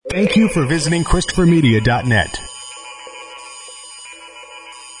Thank you for visiting ChristopherMedia.net.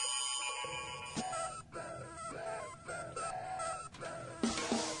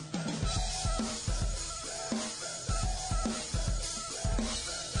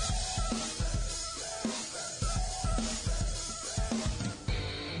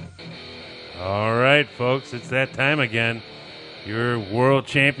 All right, folks, it's that time again. Your World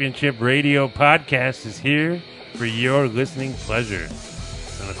Championship Radio podcast is here for your listening pleasure.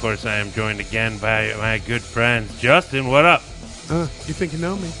 And, of course, I am joined again by my good friends. Justin, what up? You think you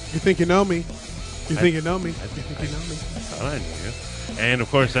know me? You think you know me? You think you know me? I You think you know me? thought I knew you. And,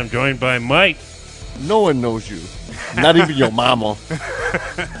 of course, I'm joined by Mike. No one knows you. Not even your mama.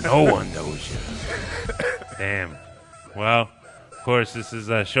 No one knows you. Damn. Well, of course, this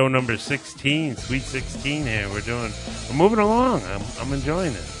is show number 16, Sweet 16 here. We're moving along. I'm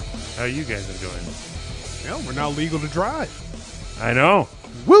enjoying it. How are you guys enjoying it? Well, we're now legal to drive. I know.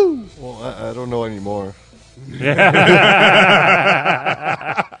 Woo! Well, I don't know anymore.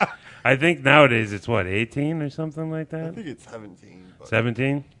 I think nowadays it's, 18 or something like I that? think it's 17. But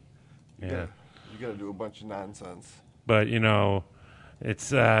 17? Yeah. You got to do a bunch of nonsense. But, it's,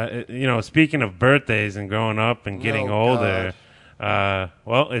 speaking of birthdays and growing up and getting older,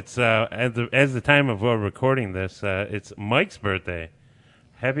 it's as the time of recording this, it's Mike's birthday.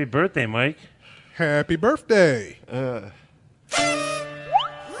 Happy birthday, Mike. Happy birthday. Hey.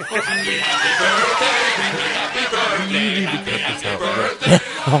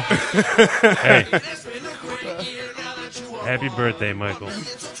 Happy birthday, Michael.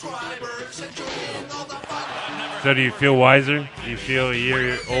 So do you feel wiser? Do you feel a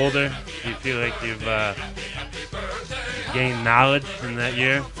year older? Do you feel like you've gained knowledge in that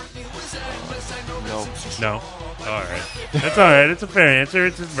year? No. No? All right. That's all right. It's a fair answer.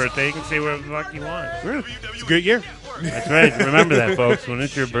 It's his birthday. You can say whatever the fuck you want. It's a great year. That's right. Remember that, folks. When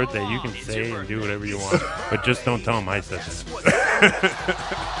it's your birthday, you can say and do whatever you want. But just don't tell him I said that.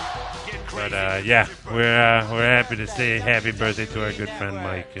 But, we're happy to say happy birthday to our good friend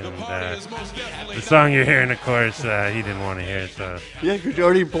Mike. And the song you're hearing, of course, he didn't want to hear it. So. Yeah, because you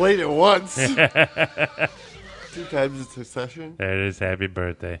already played it once. 2 times in succession. There it is. Happy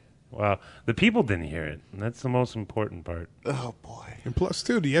birthday. Well, the people didn't hear it. And that's the most important part. Oh, boy. And plus,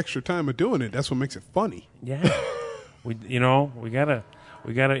 too, the extra time of doing it, that's what makes it funny. Yeah. we gotta,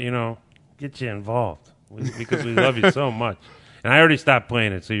 get you involved because we love you so much. And I already stopped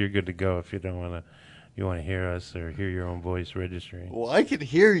playing it, so you're good to go if you don't want to hear us or hear your own voice registering. Well, I can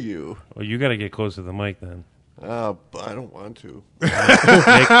hear you. Well, you got to get close to the mic then. But I don't want to. Make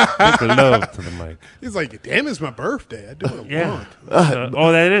love to the mic. He's like, damn, it's my birthday. I do what I Yeah.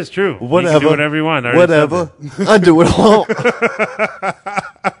 want. That is true. Whatever. You can do whatever you want. I already said Whatever. I do what I want.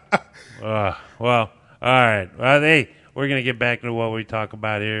 well, all right. Well, hey, we're going to get back to what we talk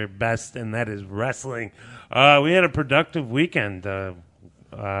about here best, and that is wrestling. We had a productive weekend, I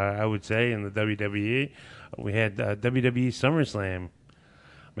would say, in the WWE. We had WWE SummerSlam.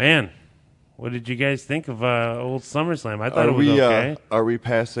 Man, what did you guys think of old SummerSlam? I thought it was okay. Are we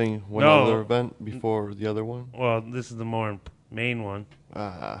passing one other event before the other one? Well, this is the more main one.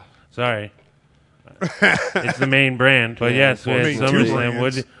 Sorry. It's the main brand. But yes, we had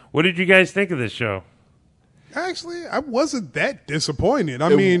SummerSlam. What did you guys think of this show? Actually, I wasn't that disappointed. I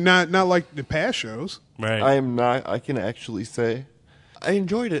mean, not like the past shows. Right. I am not. I can actually say I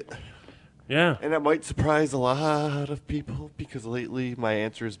enjoyed it. Yeah. And that might surprise a lot of people because lately my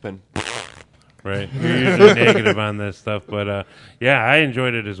answer has been... Right. You're usually negative on this stuff. But, I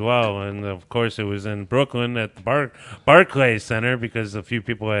enjoyed it as well. And, of course, it was in Brooklyn at the Barclays Center because a few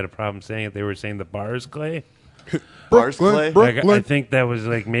people had a problem saying it. They were saying the Bars Clay. Bars Clay? I think that was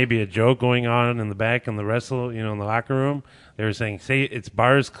like maybe a joke going on in the back in the in the locker room. They were saying, say it's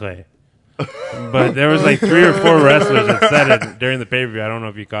Bars Clay. But there was like 3 or 4 wrestlers that said it during the pay-per-view. I don't know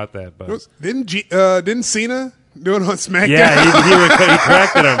if you caught that. But Didn't Cena do it on SmackDown? Yeah, he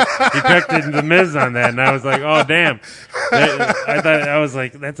corrected him. He corrected The Miz on that, and I was like, oh, damn. I was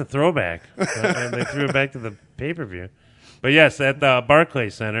like, that's a throwback. And they threw it back to the pay-per-view. But yes, at the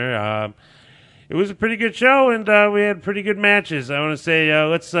Barclays Center, it was a pretty good show, and we had pretty good matches. I want to say,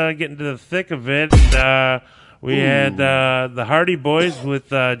 let's get into the thick of it. We had the Hardy Boys with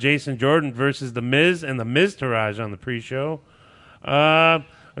Jason Jordan versus The Miz and the Miztourage on the pre-show.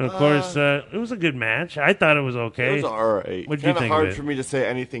 And, of course, it was a good match. I thought it was okay. It was all right. What did you think of it? Kind of hard for me to say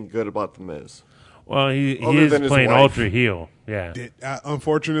anything good about The Miz. Well, he is playing ultra heel. Yeah.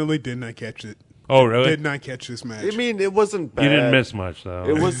 Unfortunately, did not catch it. Oh, really? Did not catch this match. I mean, it wasn't bad. You didn't miss much, though.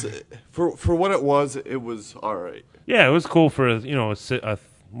 It was for what it was all right. Yeah, it was cool for a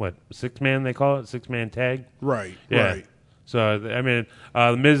 6-man they call it, 6-man tag. Right. Yeah. Right. So, I mean,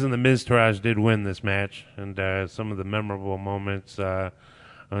 The Miz and the Miztourage did win this match, and some of the memorable moments, I'm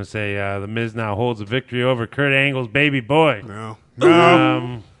going to say The Miz now holds a victory over Kurt Angle's baby boy. No.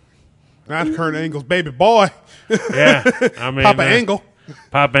 Um, Not Kurt Angle's baby boy. yeah, I mean, Papa Angle.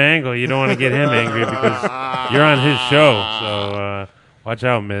 Papa Angle, you don't want to get him angry because you're on his show. So watch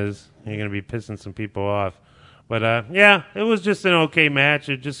out, Miz. You're going to be pissing some people off. But, yeah, it was just an okay match.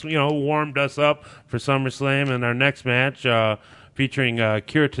 It just, warmed us up for SummerSlam. And our next match featuring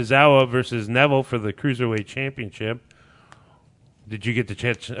Kira Tozawa versus Neville for the Cruiserweight Championship. Did you get to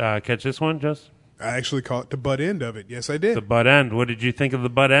catch this one, Just? I actually caught the butt end of it. Yes, I did. The butt end. What did you think of the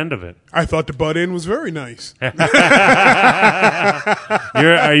butt end of it? I thought the butt end was very nice. Are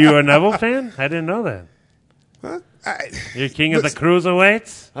you a Neville fan? I didn't know that. Huh? You're king of the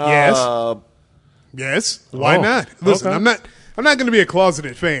cruiserweights? Yes. Yes. Why Oh, not? Listen, okay. I'm not going to be a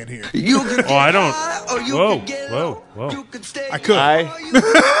closeted fan here. Oh, I don't. Whoa. I could.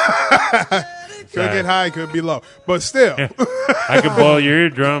 Could get high, could be low. But still. I could blow your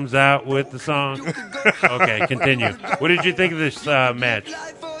eardrums out with the song. Okay, continue. What did you think of this match?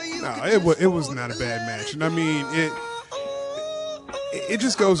 No, it was not a bad match. And I mean, it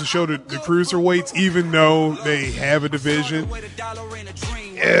just goes to show that the cruiserweights, even though they have a division,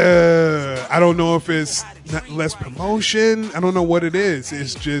 I don't know if it's not less promotion. I don't know what it is.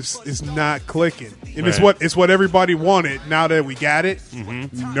 It's not clicking. And Right. it's what everybody wanted. Now that we got it,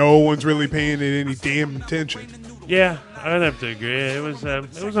 Mm-hmm. no one's really paying it any damn attention. Yeah, I'd have to agree. It was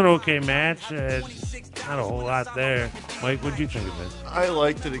an okay match. Not a whole lot there. Mike, what did you think of it? I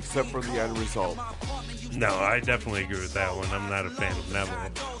liked it except for the end result. No, I definitely agree with that one. I'm not a fan of Neville.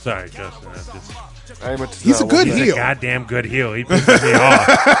 Sorry, Justin. He's a good He's heel. a goddamn good heel. He pisses me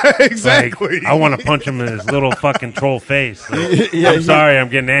off. Exactly. Like, I want to punch him in his little fucking troll face. Like, Yeah, I'm sorry, I'm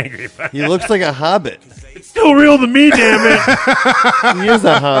getting angry. But He looks like a hobbit. it's still real to me, damn it. He is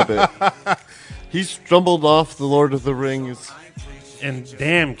a hobbit. He stumbled off the Lord of the Rings. And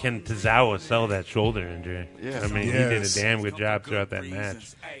damn, can Tozawa sell that shoulder injury? Yeah. I mean, he Yes. did a damn good job throughout that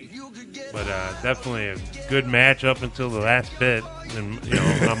match. But definitely a good match up until the last bit. And,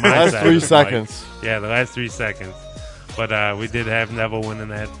 on my Last side 3 of the mic. seconds. Yeah, the last 3 seconds. But we did have Neville winning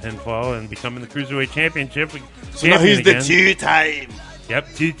that pinfall and becoming the Cruiserweight Championship. So now he's champion the again. two-time. Yep,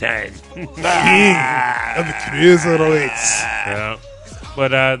 2 times. King of the cruiserweights. Yeah.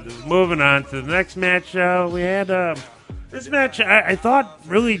 But moving on to the next match, we had this match I thought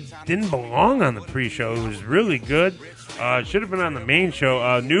really didn't belong on the pre-show. It was really good. Should have been on the main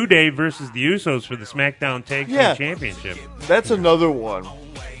show. New Day versus the Usos for the SmackDown Tag Team Yeah. Championship. That's another one.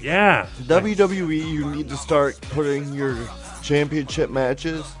 Yeah. WWE, you need to start putting your championship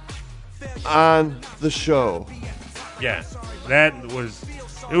matches on the show. Yeah.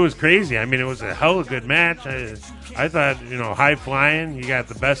 It was crazy. I mean, it was a hell of a good match. I thought, high flying. You got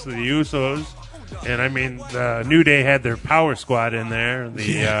the best of the Usos. And, I mean, the New Day had their power squad in there.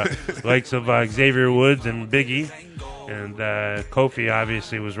 The likes of Xavier Woods and Big E. And Kofi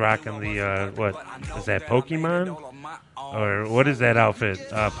obviously was rocking the, what is that, Pokemon? Or what is that outfit?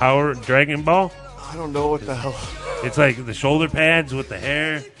 Power Dragon Ball? I don't know what the hell. It's like the shoulder pads with the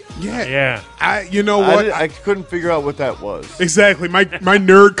hair. Yeah. Yeah. You know what? I couldn't figure out what that was. Exactly. My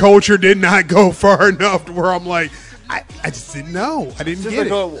nerd culture did not go far enough to where I'm like, I just didn't know. I didn't Just get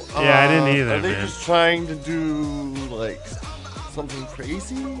like, it. Yeah, I didn't either, Are they man. just trying to do like something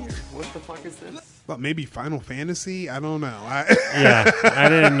crazy? What the fuck is this? Well, maybe Final Fantasy? I don't know. Yeah, I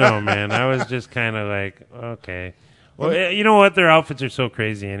didn't know, man. I was just kind of like, okay. Well, you know what? Their outfits are so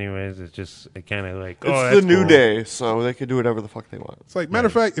crazy anyways. It's just kind of like, It's oh, the that's New cool. Day, so they can do whatever the fuck they want. It's like, matter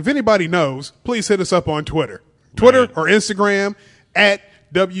of fact, if anybody knows, please hit us up on Twitter. Twitter Right. or Instagram at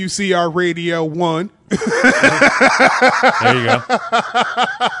WCR Radio 1. There you go.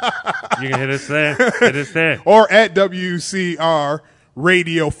 You can hit us there. Hit us there. Or at WCR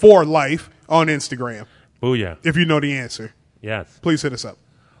Radio for Life on Instagram. Booyah. If you know the answer, Yes. please hit us up.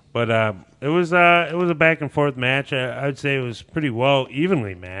 But it was a back and forth match. I'd say it was pretty well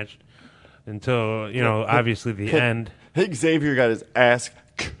evenly matched until obviously the end. Xavier got his ass.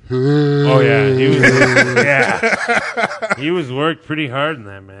 Oh yeah, he was worked pretty hard in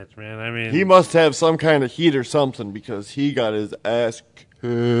that match, man. I mean, He must have some kind of heat or something because he got his ass.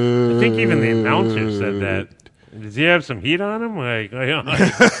 I think even the announcer said that. Does he have some heat on him? Like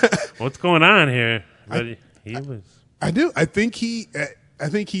what's going on here? But he was. I do. I think he's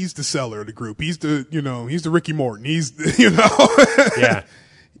the seller of the group. He's the Ricky Morton. He's Yeah.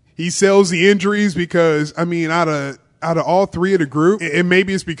 He sells the injuries because, I mean, out of all three of the group, and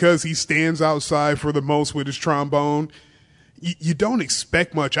maybe it's because he stands outside for the most with his trombone. you don't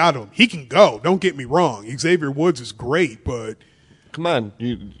expect much out of him. He can go. Don't get me wrong. Xavier Woods is great, but Come on,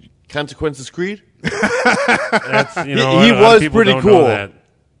 Consequences Creed. That's, He a lot of was people pretty don't know cool. that.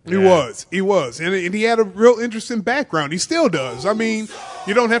 he was, and he had a real interesting background. He still does. I mean,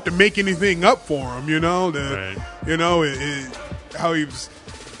 you don't have to make anything up for him. Right. How he was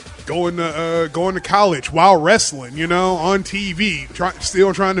going to college while wrestling. On TV,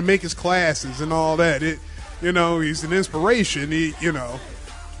 still trying to make his classes and all that. He's an inspiration.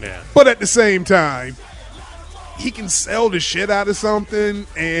 Yeah. But at the same time, he can sell the shit out of something,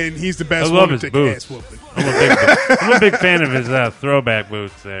 and he's the best I love one to his take boots. ass whooping. I'm a big fan of his throwback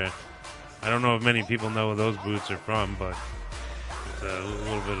boots there. I don't know if many people know where those boots are from, but it's a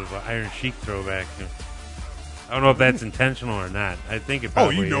little bit of an Iron Sheik throwback. I don't know if that's intentional or not. I think it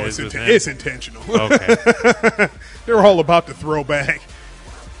probably is. It's intentional. Okay. They're all about the throwback.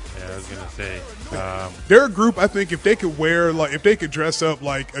 Yeah, I was going to say. They're a group, I think, if they could dress up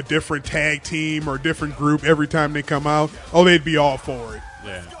like a different tag team or a different group every time they come out, they'd be all for it.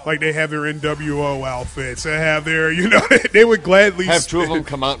 Yeah. Like they have their NWO outfits. They have their, they would gladly Have two of them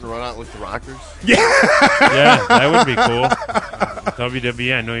come out and run out like the Rockers. Yeah, that would be cool.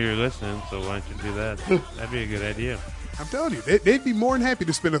 WWE, I know you're listening, so why don't you do that? That'd be a good idea. I'm telling you, they'd be more than happy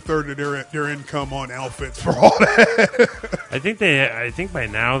to spend a third of their income on outfits for all that. I think by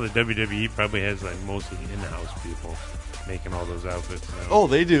now the WWE probably has like mostly in-house people making all those outfits now. Oh,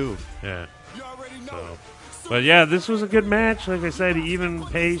 they do. Yeah. So, but yeah, this was a good match. Like I said, even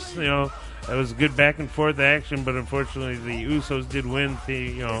pace. That was good back and forth action. But unfortunately, the Usos did win.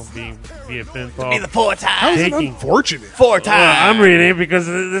 Being via pinfall. the 4 times. How is it Taking- unfortunate? 4 times. Well, I'm reading it because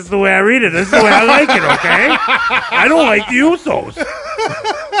this is the way I read it. This is the way I like it. Okay. I don't like the Usos.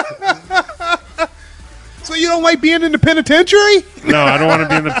 So you don't like being in the penitentiary? No, I don't want to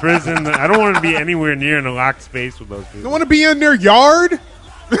be in the prison. I don't want to be anywhere near in a locked space with those You people. don't want to be in their yard?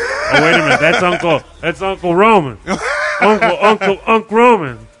 Oh, wait a minute. That's Uncle Roman. Uncle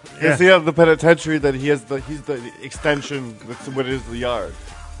Roman. Yes, he has the penitentiary that he's the extension. That's what is the yard.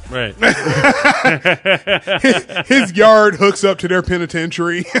 Right. His yard hooks up to their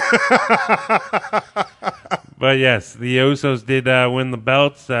penitentiary. But yes, the Usos did win the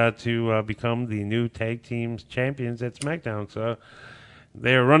belts to become the new tag teams champions at SmackDown. So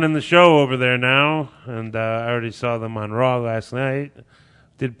they're running the show over there now, and I already saw them on Raw last night.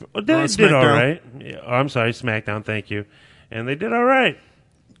 Did all SmackDown. right. Yeah, I'm sorry, SmackDown. Thank you. And they did all right.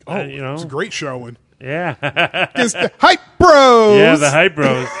 It's a great showing. Yeah. It's the Hype Bros. Yeah, the Hype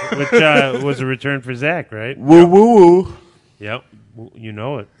Bros, which was a return for Zach, right? Woo woo woo. Yep. You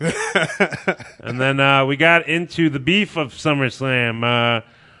know it. And then we got into the beef of SummerSlam.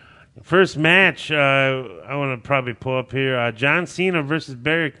 First match, I want to probably pull up here. John Cena versus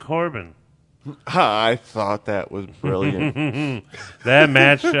Barry Corbin. I thought that was brilliant. That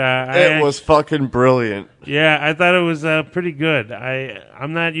match, It was fucking brilliant. yeah, I thought it was pretty good.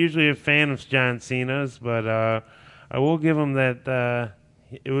 I'm not usually a fan of John Cena's, but I will give him that.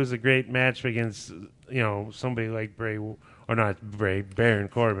 It was a great match against somebody like Baron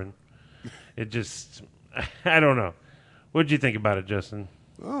Corbin. It just, I don't know. What did you think about it, Justin?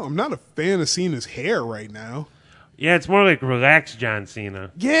 Oh, I'm not a fan of Cena's hair right now. Yeah, it's more like relaxed John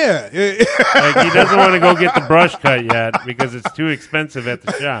Cena. Yeah. Like he doesn't want to go get the brush cut yet because it's too expensive at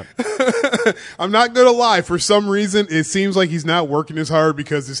the shop. I'm not going to lie. For some reason, it seems like he's not working as hard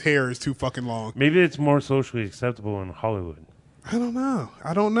because his hair is too fucking long. Maybe it's more socially acceptable in Hollywood. I don't know.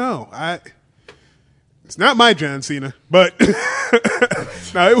 It's not my John Cena, but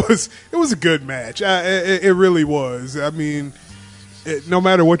no, it was a good match. It really was. I mean, no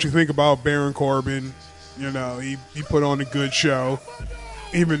matter what you think about Baron Corbin, he put on a good show.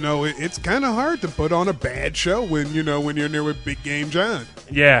 Even though it's kind of hard to put on a bad show when you're in there with Big Game John.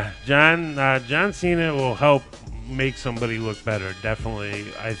 Yeah, John Cena will help make somebody look better. Definitely,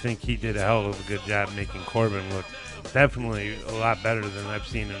 I think he did a hell of a good job making Corbin look definitely a lot better than I've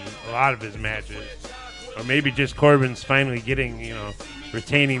seen in a lot of his matches. Or maybe just Corbin's finally getting,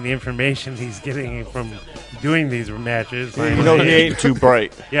 retaining the information he's getting from doing these matches. He ain't too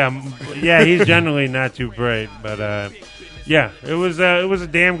bright. Yeah, he's generally not too bright, but yeah, it was a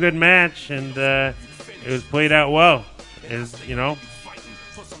damn good match, and it was played out well.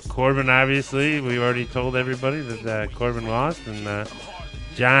 Corbin, obviously, we already told everybody that Corbin lost,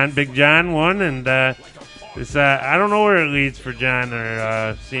 and Big John won, and this I don't know where it leads for John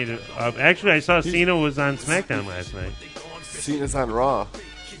or Cena. Actually, I saw Cena was on SmackDown last night. Cena's on Raw.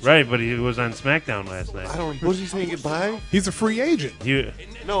 Right, but he was on SmackDown last night. Was he saying goodbye? He's a free agent.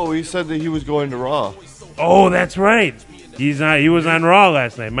 No, he said that he was going to Raw. Oh, that's right. He was on Raw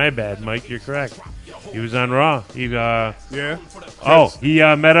last night. My bad, Mike. You're correct. He was on Raw. He Yeah. he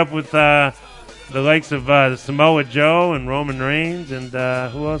met up with the likes of Samoa Joe and Roman Reigns and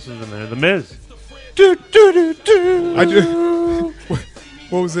who else was in there? The Miz. I just,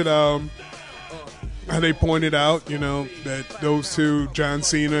 what was it? How they pointed out, that those two, John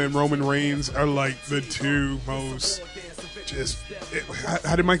Cena and Roman Reigns, are like the two most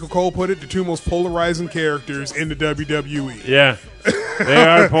how did Michael Cole put it? The two most polarizing characters in the WWE. Yeah, they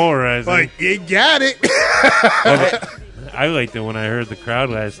are polarizing. Like, you got it. I liked it when I heard the crowd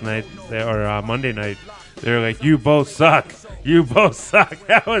last night or Monday night. They were like, "You both suck. You both suck."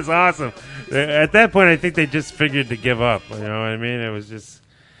 That was awesome. At that point, I think they just figured to give up. You know what I mean? It was just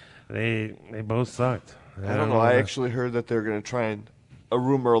they both sucked. I don't know. I actually heard that they're going to try a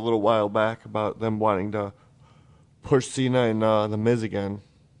rumor a little while back about them wanting to push Cena and The Miz again.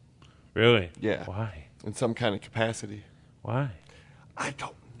 Really? Yeah. Why? In some kind of capacity. Why? I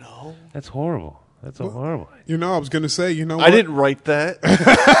don't know. That's horrible. That's a horrible idea. I was going to say, what? I didn't write that.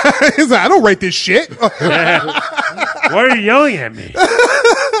 He's like, I don't write this shit. Why are you yelling at me?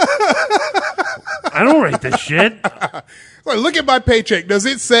 I don't write this shit. Like, look at my paycheck. Does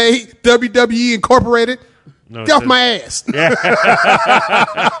it say WWE Incorporated? No, Get off my ass. Yeah.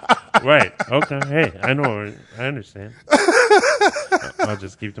 Right. Okay. Hey, I know. I understand. I'll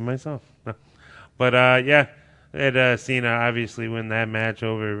just keep to myself. But, yeah, had Cena obviously win that match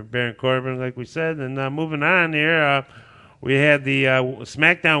over Baron Corbin, like we said. And moving on here, we had the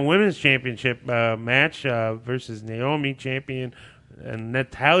SmackDown Women's Championship match versus Naomi, champion, and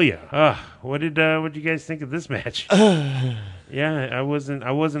Natalya. What did you guys think of this match? Yeah, I wasn't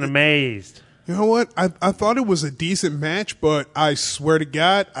amazed. You know what? I thought it was a decent match, but I swear to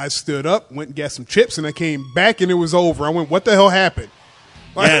God, I stood up, went and got some chips, and I came back and it was over. I went, what the hell happened?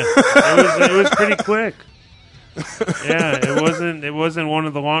 Yeah, it was pretty quick. Yeah, it wasn't one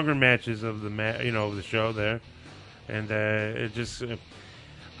of the longer matches of the show there, and it just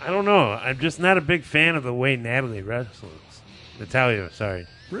I don't know. I'm just not a big fan of the way Natalya, sorry,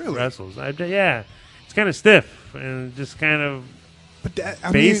 Really? wrestles. Yeah, it's kind of stiff and just kind of But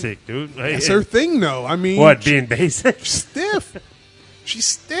basic, dude. That's her thing, though. I mean, What, being basic? stiff. She's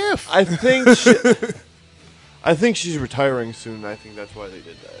stiff. I think she's retiring soon. I think that's why they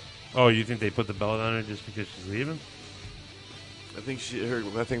did that. Oh, you think they put the belt on her just because she's leaving? I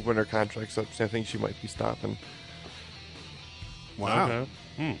think when her contract's up, I think she might be stopping. Wow.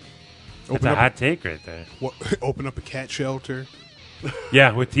 Okay. That's Open a up- hot take right there. Open up a cat shelter.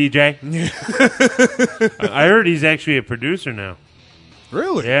 Yeah, with TJ. I heard he's actually a producer now.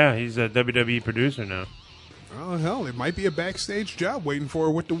 Really? Yeah, he's a WWE producer now. Oh, hell, it might be a backstage job waiting for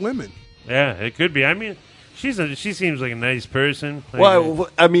her with the women. Yeah, it could be. I mean, she seems like a nice person. Like, Well,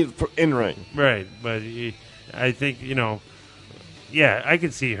 I mean, for in ring. right, but I think yeah, I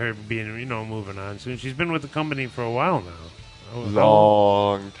could see her being moving on soon. She's been with the company for a while now.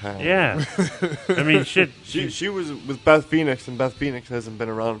 Long time. Yeah, I mean, shit. She was with Beth Phoenix, and Beth Phoenix hasn't been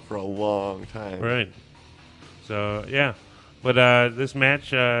around for a long time. Right. So yeah, but this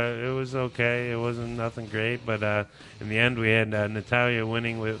match it was okay. It wasn't nothing great, but in the end we had Natalya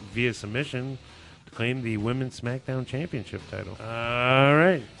winning via submission to claim the Women's SmackDown Championship title. All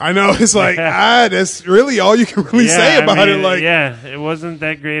right. I know, it's like, that's really all you can really say about it. Like, yeah, it wasn't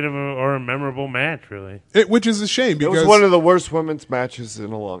that great of a memorable match, really. which is a shame It because was one of the worst women's matches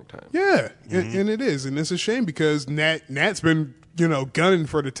in a long time. yeah, and it is, and it's a shame because Nat's been gunning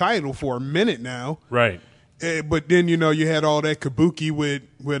for the title for a minute now. Right. But then you had all that kabuki with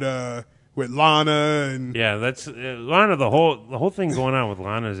Lana and Yeah, that's Lana. The whole thing going on with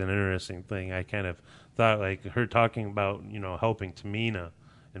Lana is an interesting thing. I kind of thought like her talking about helping Tamina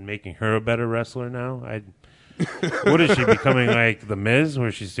and making her a better wrestler now. What is she becoming like the Miz,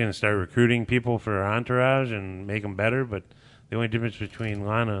 where she's going to start recruiting people for her entourage and make them better? But the only difference between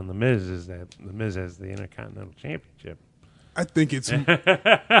Lana and the Miz is that the Miz has the Intercontinental Championship. I think it's I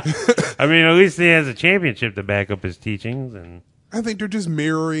mean, at least he has a championship to back up his teachings and. I think they're just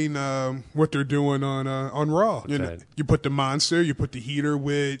mirroring what they're doing on Raw. You put the monster, you put the heater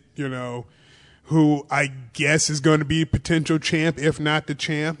with who I guess is going to be a potential champ, if not the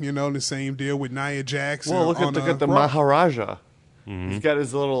champ. The same deal with Nia Jax. Well, look at the Raw. Maharaja. Mm-hmm. He's got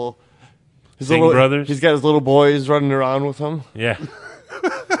his little brothers. He's got his little boys running around with him. Yeah,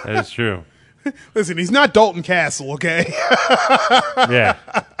 that is true. Listen, he's not Dalton Castle, okay? Yeah,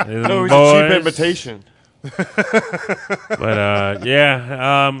 No, he's a cheap imitation. But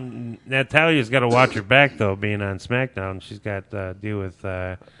Natalya's got to watch her back though, being on SmackDown. She's got to deal with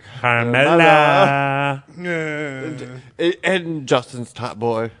Carmella. And Justin's top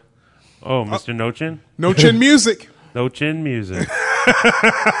boy. Oh, Mr. No Chin? No chin music. No Chin music.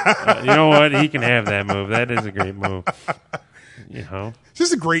 You know what? He can have that move. That is a great move. You know. It's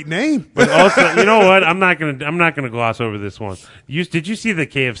just a great name. But also, you know what? I'm not gonna gloss over this one. Did you see the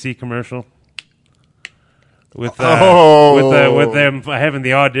KFC commercial? With with them having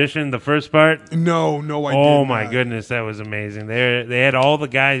the audition, the first part. No, I didn't. Oh my goodness, that was amazing. They had all the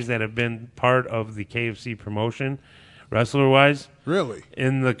guys that have been part of the KFC promotion, wrestler wise, Really?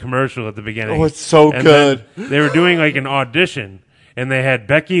 in the commercial at the beginning. Oh, it's so And good. then they were doing like an audition, and they had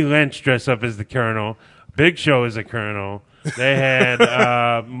Becky Lynch dress up as the Colonel, Big Show as the Colonel. They had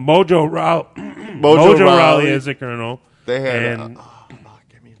Mojo Rawley as the Colonel. They had. And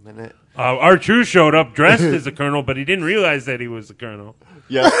Give me a minute. R-Truth showed up dressed as the Colonel, but he didn't realize that he was the Colonel.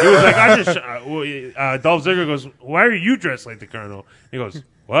 Yeah. He was like, Dolph Ziggler goes, "Why are you dressed like the Colonel?" He goes,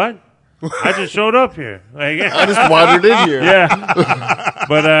 "What? I just showed up here." Like, I just wandered in here. yeah.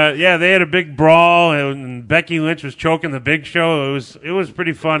 But they had a big brawl, and Becky Lynch was choking the Big Show. It was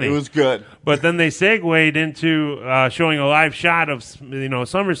pretty funny. It was good. But then they segued into showing a live shot of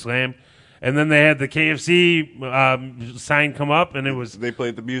SummerSlam, and then they had the KFC sign come up, and They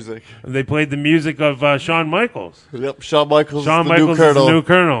played the music. they played the music of Shawn Michaels. Yep, Shawn Michaels Shawn is Michaels the is new the new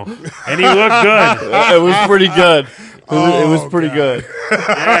Colonel. Colonel, and he looked good. It was pretty good. It was pretty good.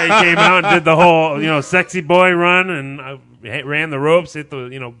 Yeah, he came out and did the whole sexy boy run and ran the ropes, hit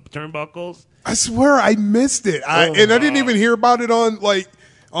the turnbuckles. I swear I missed it. And I didn't even hear about it on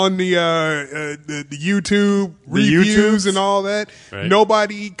the YouTube reviews and all that. Right.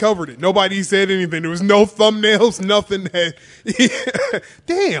 Nobody covered it. Nobody said anything. There was no thumbnails, nothing.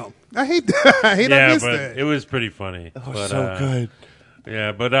 Damn. I hate that. I missed but that. it was pretty funny. It was so good.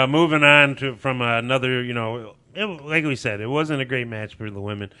 Yeah, but moving on from another, like we said, it wasn't a great match for the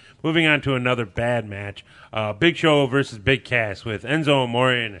women. Moving on to another bad match, Big Show versus Big Cass with Enzo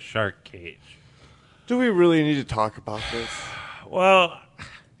Amore in a shark cage. Do we really need to talk about this? Well,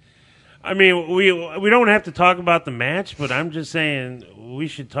 I mean, we don't have to talk about the match, but I'm just saying we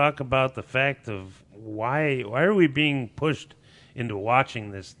should talk about the fact of why are we being pushed into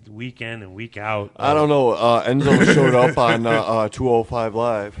watching this week in and week out. I don't know. Enzo showed up on 205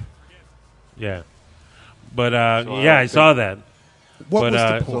 Live. Yeah. But, I saw that. What was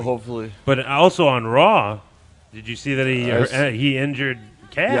the So point? hopefully. But also on Raw, did you see that Yes. he injured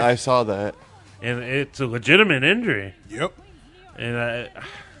Cass? Yeah, I saw that. And it's a legitimate injury. Yep. And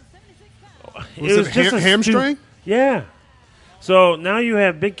Was it just a hamstring? Yeah. So now you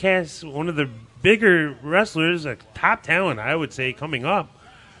have Big Cass, one of the bigger wrestlers, a top talent, I would say, coming up,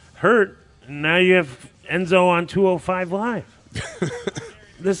 hurt. And now you have Enzo on 205 Live.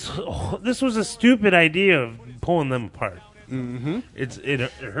 This was a stupid idea of pulling them apart. Mm-hmm. It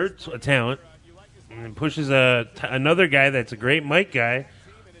hurts a talent and it pushes another guy that's a great mic guy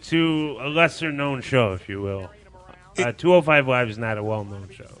to a lesser known show, if you will. 205 Live is not a well known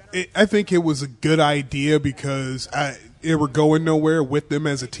show. I think it was a good idea because they were going nowhere with them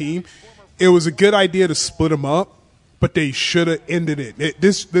as a team. It was a good idea to split them up, but they should have ended it.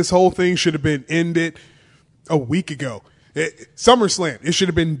 This whole thing should have been ended a week ago. SummerSlam, it should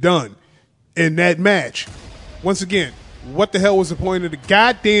have been done in that match. Once again, what the hell was the point of the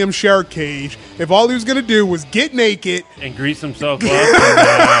goddamn shark cage if all he was going to do was get naked and grease himself up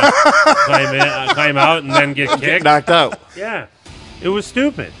and climb out and then get kicked? Knocked out. Yeah. It was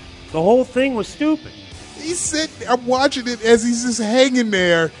stupid. The whole thing was stupid. I'm watching it as he's just hanging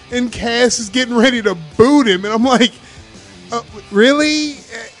there, and Cass is getting ready to boot him, and I'm like, really?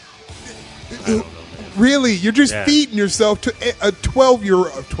 Really? You're just feeding yourself to a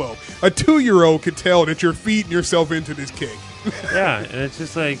 2-year-old could tell that you're feeding yourself into this kick. Yeah, and it's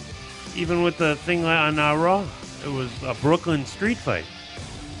just like, even with the thing on Raw, it was a Brooklyn street fight.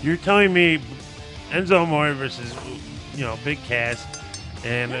 You're telling me Enzo Amore versus, Big Cass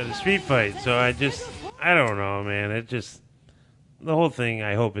and a street fight. So I don't know, man. The whole thing,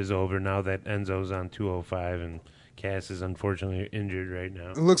 I hope, is over now that Enzo's on 205 and Cass is unfortunately injured right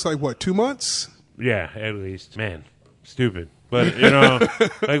now. It looks like, 2 months? Yeah, at least. Man, stupid. But,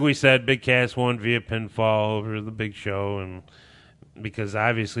 like we said, Big Cass won via pinfall over the Big Show, and because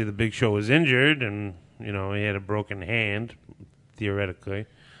obviously the Big Show was injured and, he had a broken hand, theoretically.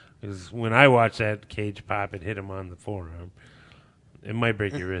 Because when I watched that cage pop, it hit him on the forearm. It might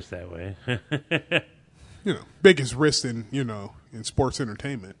break your wrist that way. Biggest wrist in sports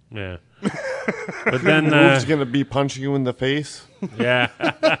entertainment. Yeah. But then Who's going to be punching you in the face?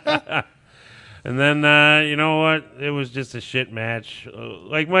 Yeah. And then, you know what? It was just a shit match.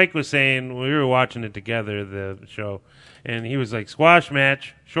 Like Mike was saying, we were watching it together, the show, and he was like, squash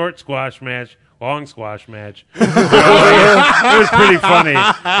match, short squash match, long squash match. It was pretty funny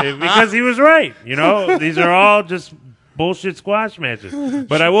because he was right. These are all just bullshit squash matches.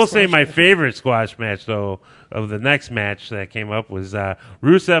 But I will say my favorite squash match, though, of the next match that came up was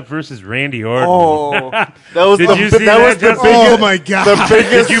Rusev versus Randy Orton. Oh, that was Did the you see that that, was the Justin? biggest, Oh my god! the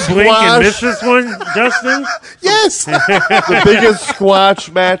biggest Did you blink and squash, miss this one, Justin? Yes. the biggest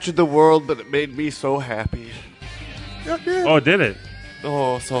squash match in the world, but it made me so happy. Oh, did it?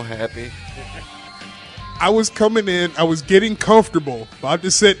 Oh, so happy. I was coming in. I was getting comfortable, about to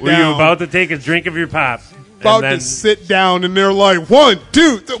sit Were down. you about to take a drink of your pop? about and then, to sit down, and they're like, 1,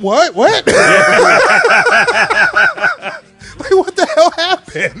 2, what? What? Like, what the hell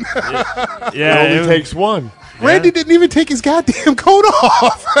happened? Yeah, It it only was- takes one. Randy didn't even take his goddamn coat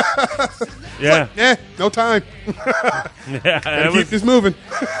off. yeah, No time. yeah, Gotta it keep was- this moving.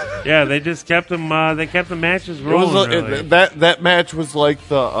 yeah. They just kept them. They kept the matches It was rolling. really. that match was like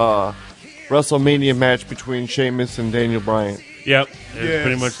the WrestleMania match between Sheamus and Daniel Bryan. Yep, it was Yes.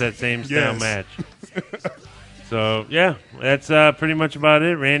 pretty much that same style Yes. match. So yeah, that's pretty much about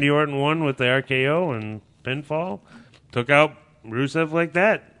it. Randy Orton won with the RKO and pinfall, took out Rusev like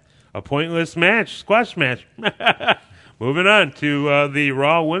that. A pointless match, squash match. Moving on to the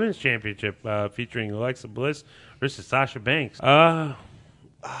Raw Women's Championship featuring Alexa Bliss versus Sasha Banks. It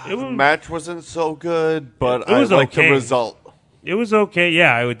The was match wasn't so good, but It was I liked okay. the result. it was okay.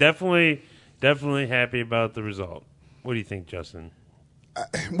 Yeah, I would definitely happy about the result. What do you think, Justin?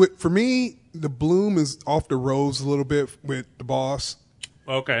 For me, the bloom is off the rose a little bit with the boss.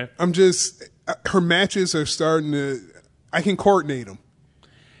 Okay. I'm just, her matches are starting to, I can coordinate them.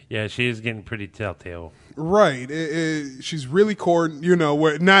 Yeah, she is getting pretty telltale. Right. She's really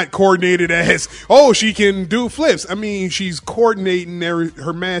not coordinated as, oh, she can do flips. I mean, she's coordinating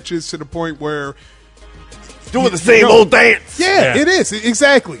her matches to the point where, Doing the same No. old dance. yeah, Yeah. it is.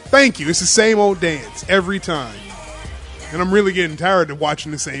 Exactly. Thank you. It's the same old dance every time. And I'm really getting tired of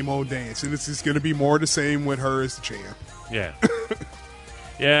watching the same old dance. And it's just going to be more the same with her as the champ. Yeah.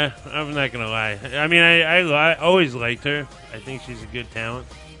 Yeah, I'm not going to lie. I mean, I always liked her. I think she's a good talent.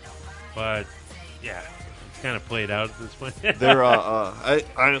 But, yeah, it's kind of played out at this point. They're I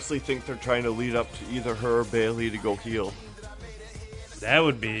honestly think they're trying to lead up to either her or Bailey to go heel. That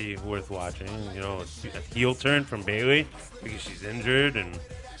would be worth watching. You know, a heel turn from Bailey because she's injured and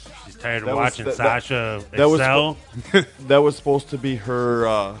she's tired of That was- watching that- Sasha that was- excel. That was supposed to be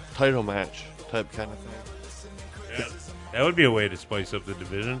her title match type kind of thing. Yeah. That would be a way to spice up the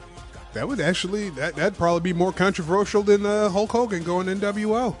division. That would actually, that'd probably be more controversial than Hulk Hogan going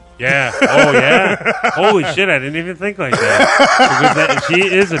NWO. Yeah. Oh, yeah. Holy shit, I didn't even think like that. Because she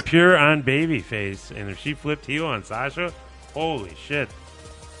is a pure on baby face, and if she flipped heel on Sasha, holy shit.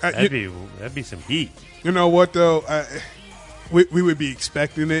 That'd be some heat. You know what, though? We would be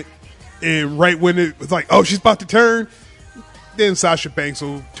expecting it. And right when it was like, oh, she's about to turn, then Sasha Banks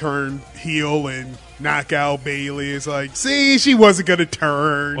will turn heel and knock out Bailey. It's like, see, she wasn't going to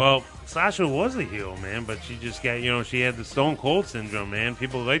turn. Well, Sasha was a heel, man, but she just got, she had the Stone Cold syndrome, man.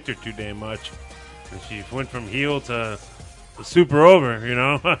 People liked her too damn much. And she went from heel to super over,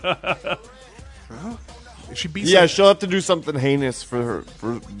 She beat Yeah, she'll have to do something heinous for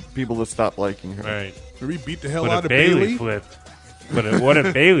people to stop liking her. Right. we beat the hell But out if of Bailey Bailey. flipped. What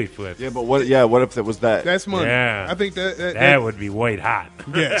if Bailey flipped? Yeah, but what? Yeah, what if it was that? That's money. Yeah. I think that That would be white hot.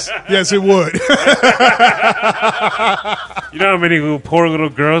 yes, it would. You know how many poor little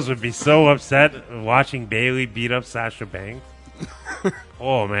girls would be so upset watching Bailey beat up Sasha Banks?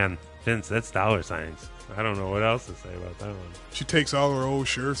 Oh, man. Vince, that's dollar signs. I don't know what else to say about that one. She takes all her old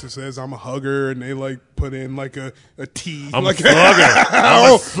shirts and says, I'm a hugger, and they put in a T. I'm like a slugger. I'm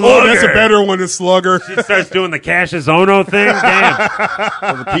a oh, that's a slugger. better one, a slugger. She starts doing the Cassius Ono thing. Damn.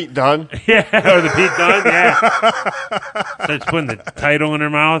 Or the Pete Dunne. Yeah, or the Pete Dunne. Yeah. Starts putting the title in her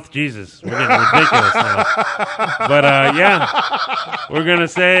mouth. Jesus, we're getting ridiculous now. But yeah, we're gonna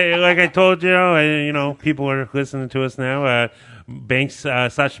say, like I told you, people are listening to us now.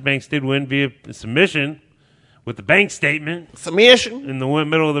 Sasha Banks did win via submission with the bank statement Submission. in the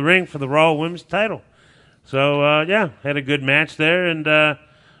middle of the ring for the Raw Women's title. So yeah, had a good match there, and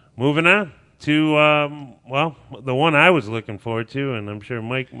moving on to the one I was looking forward to, and I'm sure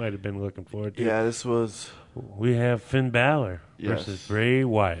Mike might have been looking forward to. Yeah, this was We have Finn Balor Yes. versus Bray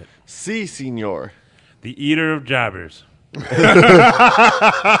Wyatt, Si, Senor. the eater of jobbers,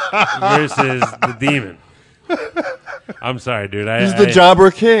 versus the demon. I'm sorry, dude. He's the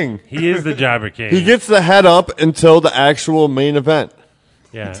Jobber King. He is the jobber king. He gets the head up until the actual main event.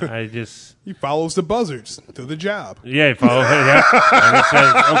 Yeah, I just. He follows the buzzards to the job. Yeah, he follows. Yeah, and it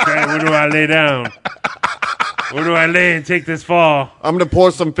says, "Okay, where do I lay down? Where do I lay and take this fall?" I'm gonna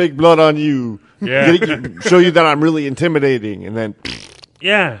pour some fake blood on you. Yeah. Show you that I'm really intimidating, and then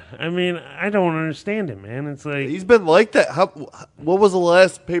Yeah, I mean, I don't understand it, man. It's like He's been like that. What was the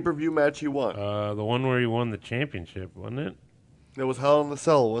last pay-per-view match he won? the one where he won the championship, wasn't it? It was Hell in the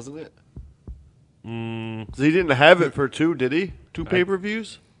Cell, wasn't it? Mm, 'Cause he didn't have it for two, did he? Two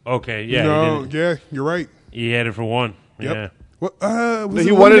pay-per-views? okay, yeah, no, he, didn't- yeah, you're right. he had it for one. Yep. Yeah. What,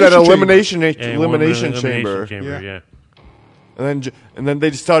 He won it at Elimination Elimination Yeah, he won the Elimination Chamber. Yeah. Yeah. And then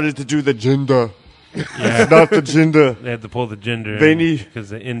they started to do the Jinder. Yeah. Not the Jinder. They had to pull the gender Veiny-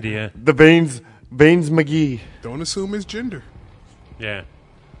 because of India. The Baines McGee. Don't assume it's gender. Yeah.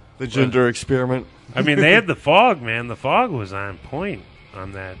 The Jinder experiment. I mean, they had the fog, man. The fog was on point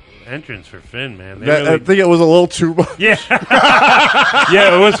on that entrance for Finn, man. They I really, think it was a little too much. yeah.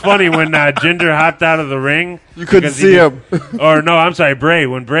 Yeah, it was funny when Jinder hopped out of the ring. You couldn't because he see did- him. Or no, I'm sorry, Bray.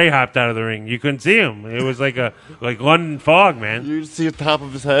 When Bray hopped out of the ring, you couldn't see him. It was like London fog, man. You see the top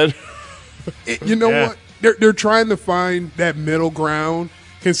of his head. You know Yeah. what? They're trying to find that middle ground.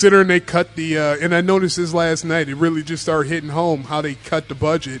 Considering they cut the, and I noticed this last night. It really just started hitting home how they cut the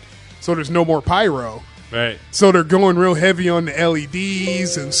budget, so there's no more pyro. Right. So they're going real heavy on the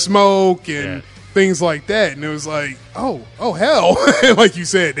LEDs and smoke and Yeah. things like that. And it was like, oh hell! Like you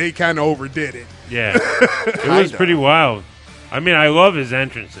said, they kind of overdid it. Yeah. It was pretty wild. I mean, I love his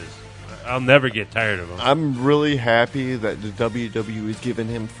entrances. I'll never get tired of them. I'm really happy that the WWE is giving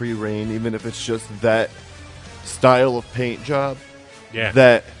him free reign, even if it's just that style of paint job, Yeah.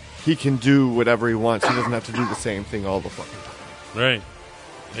 that he can do whatever he wants. He doesn't have to do the same thing all the fucking time. Right.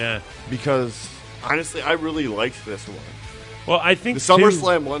 Yeah. Because, honestly, I really liked this one. Well, I think The too-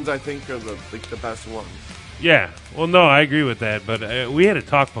 SummerSlam ones, I think, are the best ones. Yeah. Well, no, I agree with that. But we had a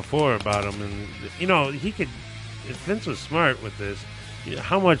talk before about him, and he could. If Vince was smart with this,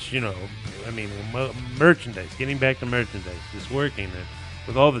 how much I mean, merchandise. Getting back to merchandise, just working it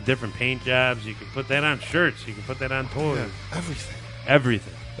with all the different paint jobs. You can put that on shirts. You can put that on toys. Everything.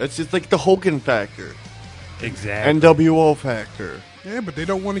 Everything. That's just like the Hogan factor. Exactly. NWO factor. Yeah, but they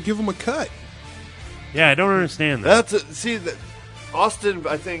don't want to give them a cut. Yeah, I don't understand that. That Austin,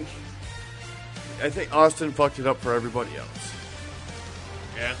 I think Austin fucked it up for everybody else.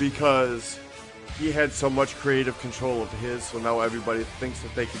 Yeah. Because he had so much creative control of his, so now everybody thinks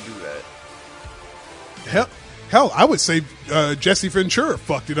that they can do that. Hell, I would say Jesse Ventura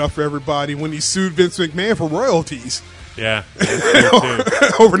fucked it up for everybody when he sued Vince McMahon for royalties Yeah. That's true,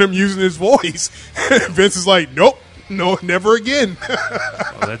 too. over them using his voice. Vince is like, nope, no, never again.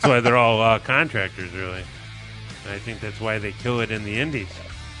 Well, that's why they're all contractors, really. And I think that's why they kill it in the indies.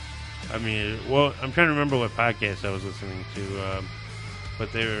 I mean, well, I'm trying to remember what podcast I was listening to,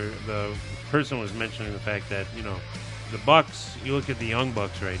 but the person was mentioning the fact that the Bucks. You look at the Young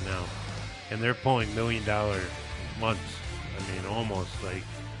Bucks right now, and they're pulling $1 million months. I mean, almost like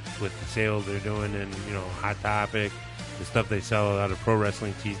with the sales they're doing in Hot Topic, the stuff they sell out of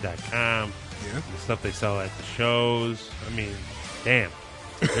ProWrestlingTees.com. Yeah. The stuff they sell at the shows. I mean, damn.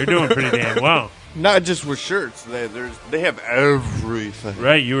 They're doing pretty damn well. Not just with shirts. They have everything.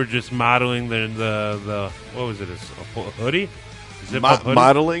 Right, you were just modeling the what was it, a hoodie? Zip-up hoodie?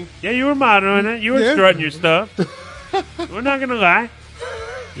 Modeling? Yeah, you were modeling it. You were Yeah. strutting your stuff. We're not going to lie.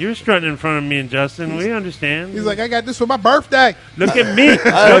 You were strutting in front of me and Justin. We understand. He's like, I got this for my birthday. Look at me. Look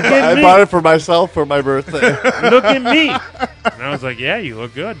I at me. bought it for myself for my birthday. Look at me. And I was like, yeah, you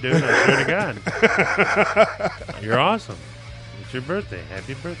look good, dude. I swear to God. You're awesome. It's your birthday.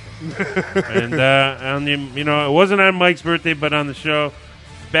 Happy birthday. And it wasn't on Mike's birthday, but on the show,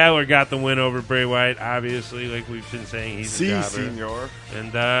 Balor got the win over Bray Wyatt, obviously, like we've been saying. He's a jobber. senor.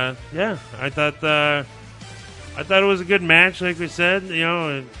 And, I thought it was a good match, like we said.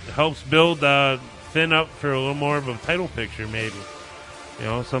 It helps build Finn up for a little more of a title picture, maybe.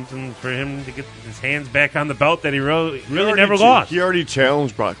 Something for him to get his hands back on the belt that he really never lost. He already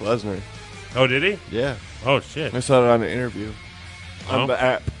challenged Brock Lesnar. Oh, did he? Yeah. Oh, shit. I saw it on an interview. Oh. On the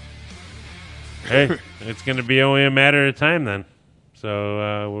app. Hey, it's going to be only a matter of time then.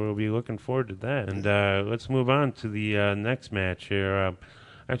 So we'll be looking forward to that. And let's move on to the next match here.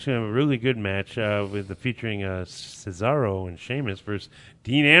 Actually, a really good match featuring Cesaro and Sheamus versus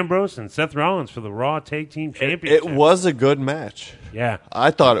Dean Ambrose and Seth Rollins for the Raw Tag Team Championship. It was a good match. Yeah.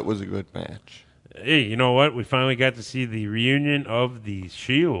 I thought it was a good match. Hey, you know what? We finally got to see the reunion of the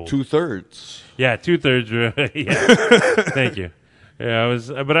Shield. 2/3. Yeah, 2/3. Yeah. Thank you. Yeah,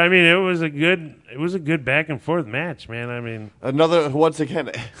 but I mean, it was a good back and forth match, man. I mean, Once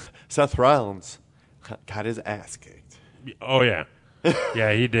again, Seth Rollins got his ass kicked. oh yeah.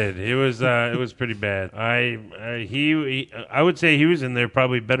 Yeah, he did. It was pretty bad. I would say he was in there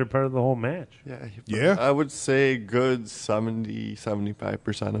probably better part of the whole match. Yeah. I would say good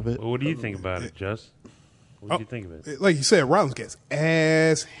 70-75% of it. Well, what do you think about it, Just? What do you think of it? Like you said, Rollins gets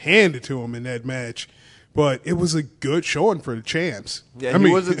ass handed to him in that match, but it was a good showing for the champs. Yeah,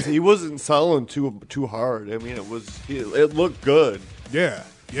 he wasn't selling too hard. I mean, it looked good. Yeah.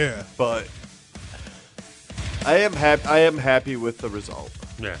 But I am happy with the result.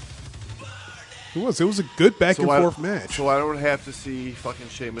 Yeah. It was a good back and forth match. So I don't have to see fucking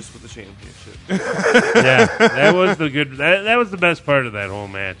Sheamus with the championship. Yeah, that was that was the best part of that whole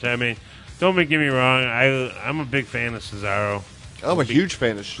match. I mean, don't get me wrong. I'm a big fan of Cesaro. I'm a huge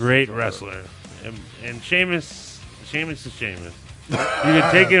fan of Sheamus. Great wrestler. And Sheamus is Sheamus. You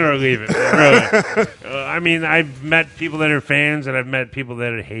can take it or leave it. Really. I mean, I've met people that are fans, and I've met people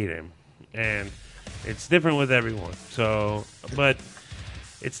that hate him, and it's different with everyone. So, but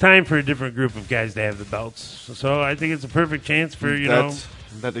it's time for a different group of guys to have the belts. So I think it's a perfect chance for That's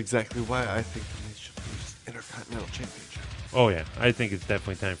exactly why I think he should lose Intercontinental Championship. Oh yeah, I think it's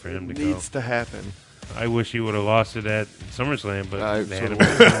definitely time for him to go. It needs to happen. I wish he would have lost it at SummerSlam, but they had him in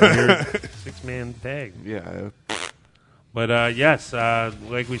a weird 6-man tag. Yeah. But yes,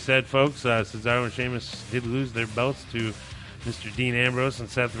 like we said, folks, Cesaro and Sheamus did lose their belts to Mr. Dean Ambrose and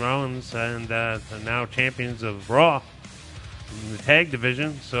Seth Rollins, and are now champions of Raw in the tag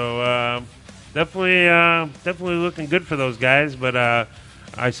division. So definitely looking good for those guys. But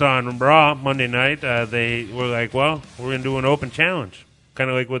I saw on Raw Monday night, they were like, well, we're going to do an open challenge. Kind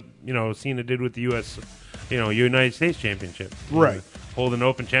of like what Cena did with the U.S., United States Championship. Right. Hold an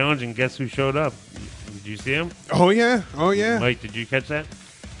open challenge, and guess who showed up? Did you see him? Oh yeah. Mike, did you catch that?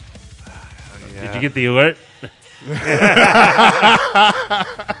 Did you get the alert?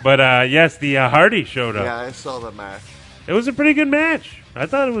 But yes, the Hardy showed up. Yeah, I saw the match. It was a pretty good match. I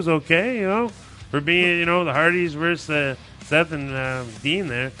thought it was okay, for being the Hardys versus Seth and Dean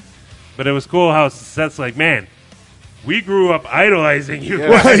there. But it was cool how Seth's like, man, we grew up idolizing you.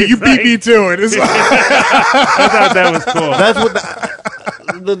 Yeah. You beat me to it. It's I thought that was cool. That's what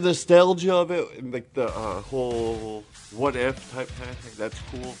the nostalgia of it, and like the whole what if type kind of thing. That's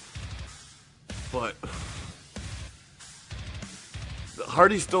cool. But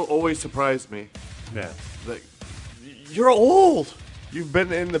Hardy still always surprised me. Yeah. Like, you're old. You've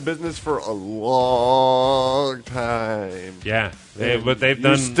been in the business for a long time. Yeah, they've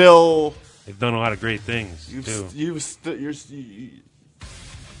done a lot of great things too.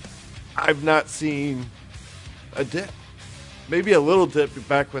 I've not seen a dip. Maybe a little dip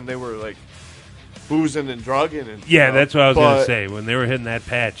back when they were like boozing and drugging and yeah, that's what I was going to say. When they were hitting that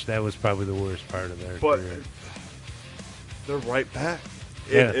patch, that was probably the worst part of their career. They're right back.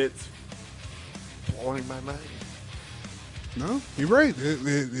 Yeah. It's blowing my mind. No, you're right.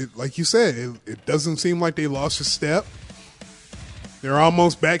 Like you said, it doesn't seem like they lost a step. They're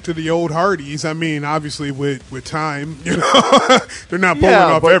almost back to the old Hardys. I mean, obviously with time, they're not pulling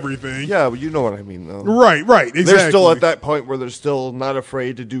off everything. Yeah, but you know what I mean, though. Right, exactly. They're still at that point where they're still not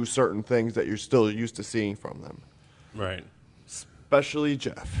afraid to do certain things that you're still used to seeing from them. Right. Especially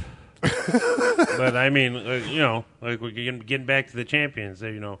Jeff. But I mean, like we're getting back to the champions.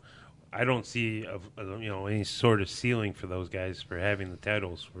 I don't see any sort of ceiling for those guys for having the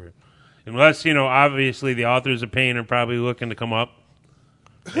titles unless obviously the authors of pain are probably looking to come up.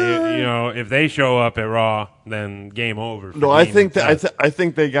 If they show up at Raw, then game over. No, I think I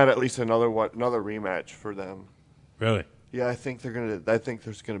think they got at least another rematch for them. Really? Yeah, I think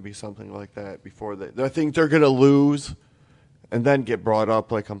there's gonna be something like that before I think they're gonna lose, and then get brought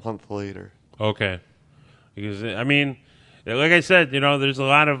up like a month later. Okay, because I mean, like I said, there's a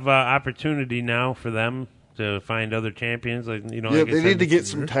lot of opportunity now for them to find other champions. Like yeah, like they need to get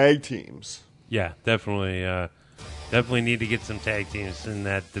some tag teams. Yeah, definitely. Definitely need to get some tag teams in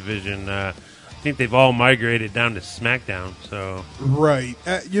that division. I think they've all migrated down to SmackDown. So right,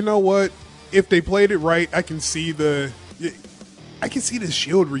 you know what? If they played it right, I can see the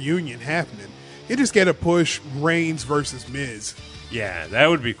Shield reunion happening. You just got to push Reigns versus Miz. Yeah, that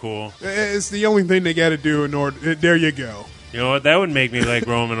would be cool. It's the only thing they got to do in order. There you go. You know what? That would make me like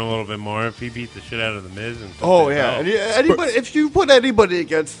Roman a little bit more if he beat the shit out of the Miz. And if you put anybody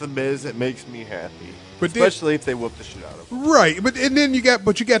against the Miz, it makes me happy. Especially if they whoop the shit out of him. Right, but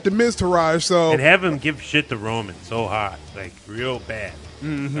you got the Miz Taraj, so and have him give shit to Roman so hot, like real bad.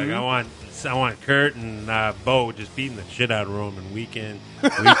 Mm-hmm. Like I want Kurt and Bo just beating the shit out of Roman week in,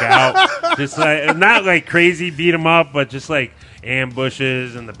 week out. Just like not like crazy beat him up, but just like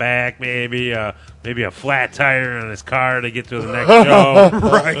ambushes in the back, maybe a flat tire on his car to get to the next show.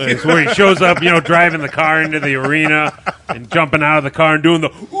 Right, it's where he shows up, driving the car into the arena and jumping out of the car and doing the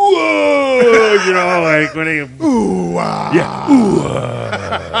whoa, like when he ooh ah. yeah,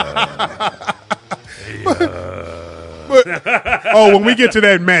 ooh. when we get to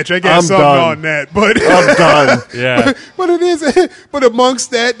that match, I got I'm something done. on that. But I'm done. Yeah. but it is. But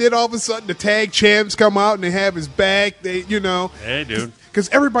amongst that, then all of a sudden the tag champs come out and they have his back. They, Hey, dude. because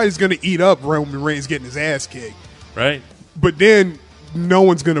everybody's going to eat up Roman Reigns getting his ass kicked. Right? But then no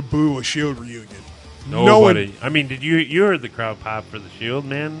one's going to boo a Shield reunion. Nobody. I mean, did you heard the crowd pop for the Shield,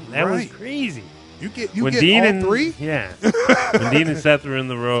 man? That was Right. crazy. You get When all Dean and three. Yeah. When Dean and Seth were in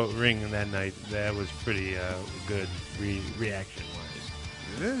the ring that night, that was pretty good reaction wise.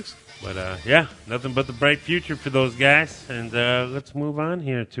 It is. But yeah, nothing but the bright future for those guys. And let's move on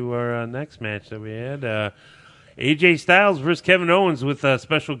here to our next match that we had. AJ Styles versus Kevin Owens with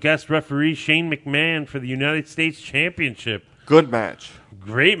special guest referee Shane McMahon for the United States Championship. Good match.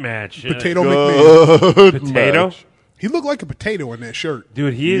 Great match. Potato McMahon. Good Potato? match. He looked like a potato in that shirt.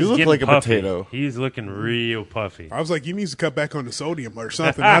 Dude, he You is look getting like a puffy. potato. He's looking real puffy. I was like, he needs to cut back on the sodium or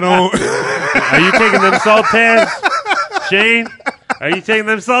something. I don't. Are you taking them Saltaz, Shane? Are you taking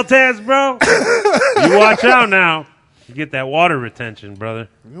them Saltaz, bro? You watch out now. You get that water retention, brother.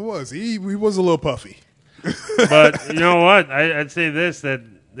 It was. He was a little puffy. But you know what? I'd say this, that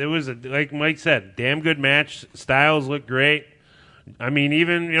it was, like Mike said, damn good match. Styles looked great. I mean,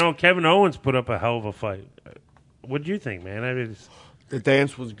 even, Kevin Owens put up a hell of a fight. What'd you think, man? I mean, The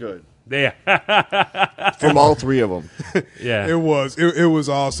dance was good yeah. from all three of them. Yeah. It was. It was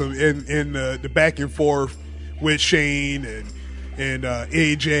awesome. And the back and forth with Shane and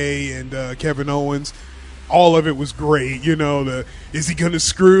AJ and Kevin Owens. All of it was great. Is he going to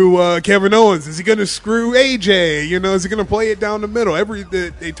screw Kevin Owens? Is he going to screw AJ? Is he going to play it down the middle?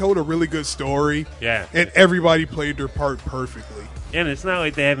 They told a really good story. Yeah. And everybody played their part perfectly. And it's not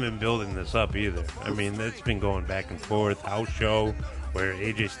like they haven't been building this up either. I mean, it's been going back and forth. House show where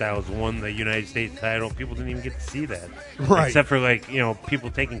AJ Styles won the United States title. People didn't even get to see that. Right. Except for, people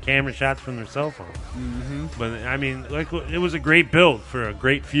taking camera shots from their cell phones. Mm-hmm. But, I mean, it was a great build for a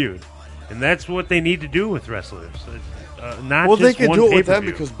great feud. And that's what they need to do with wrestlers. Not Well, just they can one do it with them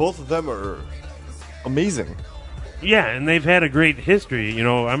pay-per-view. because both of them are amazing. Yeah, and they've had a great history.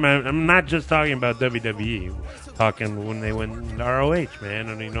 I'm not just talking about WWE. Talking when they went in ROH, man,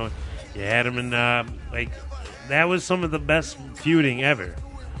 and you had them in that was some of the best feuding ever.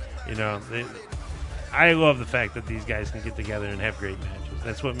 I love the fact that these guys can get together and have great matches.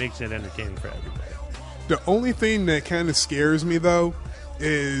 That's what makes it entertaining for everybody. The only thing that kind of scares me, though,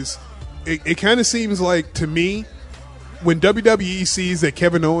 is it kind of seems like, to me, when WWE sees that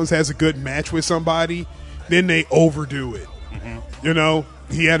Kevin Owens has a good match with somebody, then they overdo it. Mm-hmm.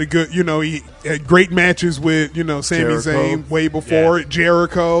 He had he had great matches with, Sami Jericho. Zayn way before it,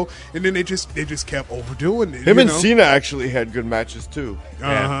 Jericho, and then they just kept overdoing it. Him and Cena actually had good matches too.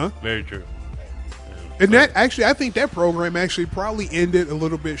 Yeah, very true. And that actually, I think that program actually probably ended a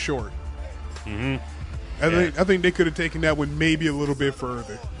little bit short. Mm-hmm. I think they could have taken that one maybe a little bit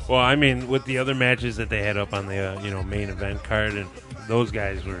further. Well, I mean, with the other matches that they had up on the main event card, and those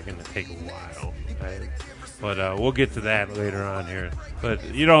guys were going to take a while. But we'll get to that later on here. But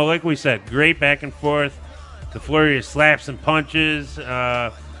like we said, great back and forth. The flurry of slaps and punches,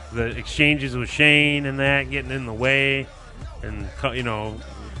 the exchanges with Shane and that getting in the way, and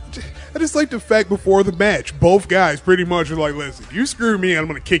I just like the fact before the match, both guys pretty much are like, listen, you screw me, I'm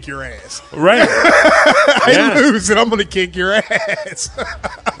going to kick your ass. right. I lose, and I'm going to kick your ass.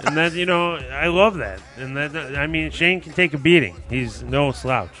 And that I love that. And that, I mean, Shane can take a beating. He's no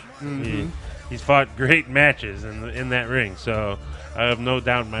slouch. Mm-hmm. He's fought great matches in that ring, so I have no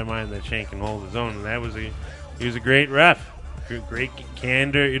doubt in my mind that Shane can hold his own. And he was a great ref, great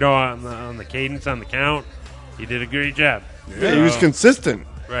candor. On the cadence, on the count, he did a great job. Yeah, he was consistent.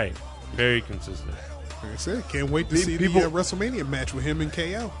 Right, very consistent. Like I said, can't wait to see the WrestleMania match with him and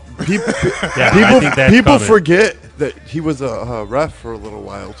KO. Yeah, I think that's People coming. forget that he was a ref for a little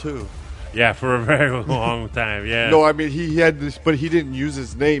while too. Yeah, for a very long time. Yeah. No, I mean he had this, but he didn't use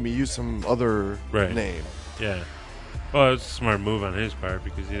his name. He used some other Right. name. Yeah. Well, it was a smart move on his part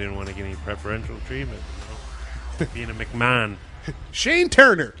because he didn't want to get any preferential treatment. Being a McMahon. Shane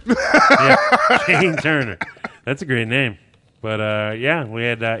Turner. Yeah, Shane Turner. That's a great name. But, yeah, we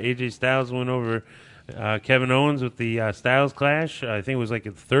had AJ Styles win over Kevin Owens with the Styles Clash. I think it was like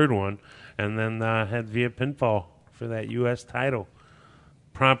the third one. And then had via pinfall for that U.S. title.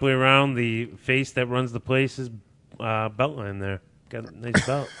 Promptly around the face that runs the place's belt line there. Got a nice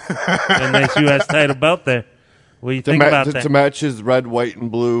belt. Got a nice U.S. title belt there. What do you think about that? To match his red, white,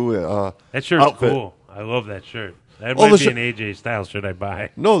 and blue That shirt's outfit. cool. I love that shirt. That Oh, might the be an AJ Styles shirt I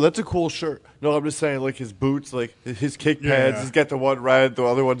buy. No, that's a cool shirt. No, I'm just saying, like his boots, like his kick pads. Yeah. He's got the one red, the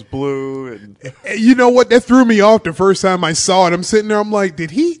other one's blue, and You know what? That threw me off the first time I saw it. I'm sitting there. I'm like,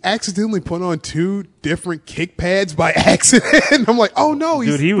 did he accidentally put on 2 different kick pads by accident? I'm like, oh no,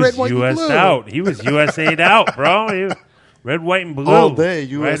 he's Dude, he red, was white, and US'd blue. out. He was USA'd out, bro. Red, white, and blue. All day, Ride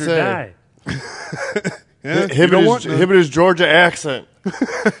or USA. die. Yeah, you him, don't and want his, none. him and his Georgia accent.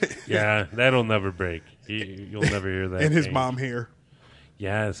 Yeah, that'll never break. You'll never hear that. and his change. mom hair.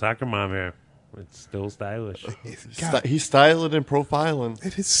 Yeah, soccer mom hair. It's still stylish. God, He's styling and profiling.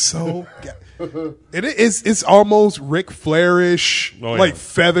 it is so. It's almost Ric Flairish, Oh, yeah. like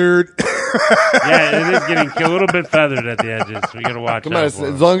feathered. Yeah, it is getting a little bit feathered at the edges. We got to watch Come on, out as for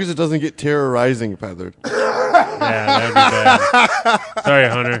it. long as it doesn't get terrorizing feathered. Yeah, that'd be bad. Sorry,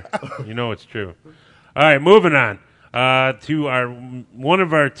 Hunter. You know it's true. All right, moving on to one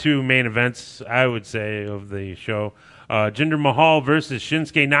of our 2 main events, I would say, of the show. Jinder Mahal versus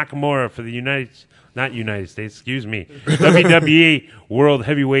Shinsuke Nakamura for the WWE World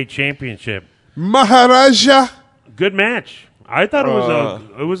Heavyweight Championship. Maharaja. Good match. I thought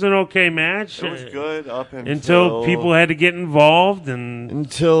it was an okay match. It was good up Until people had to get involved and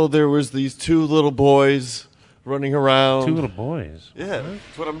until there was these 2 little boys running around. 2 little boys. Yeah,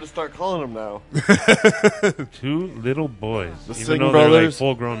 that's what I'm going to start calling them now. 2 little boys. The even Singh though they're like brothers.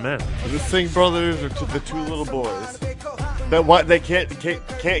 full-grown men. The Singh brothers are the 2 little boys. They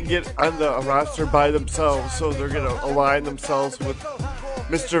can't get on the roster by themselves, so they're going to align themselves with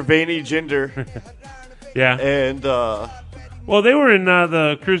Mr. Veiny Jinder. Yeah. And Well, they were in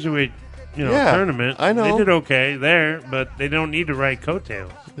the cruiserweight, Yeah, tournament. I know. They did okay there, but they don't need to ride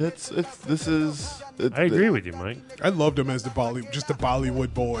coattails. I agree with you, Mike. I loved him as the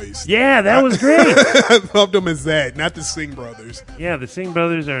Bollywood boys. Yeah, that was great. I loved him as that, not the Singh brothers. Yeah, the Singh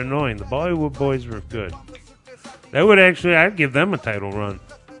brothers are annoying. The Bollywood boys were good. That would I'd give them a title run.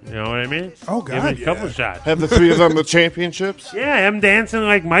 You know what I mean? Oh, Give God, them a couple yeah. shots. Have the 3 of them the championships? Yeah, him dancing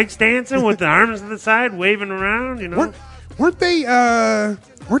like Mike's dancing with the arms to the side, waving around. Weren't they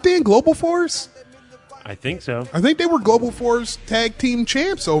in Global Force? I think so. I think they were Global Force tag team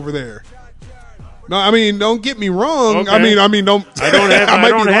champs over there. No, I mean, don't get me wrong. Okay. I mean, don't. I don't have. I might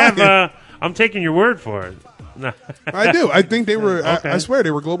don't be have. lying. I'm taking your word for it. No. I do. I think they were. Okay. I swear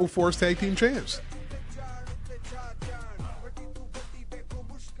they were Global Force tag team champs.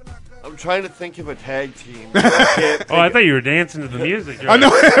 I'm trying to think of a tag team. I can't Oh, I thought you were dancing to the music. I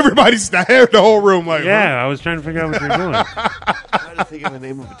know everybody's the whole room like. Yeah, I was trying to figure out what you were doing. I'm trying to think of the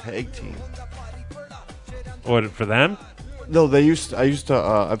name of a tag team. What, for them? No, I used to.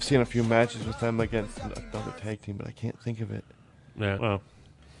 I've seen a few matches with them against another tag team, but I can't think of it. Yeah. Well,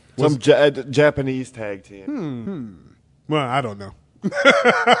 Some Japanese tag team. Well, I don't know.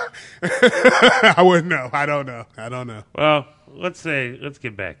 I wouldn't know. I don't know. well, let's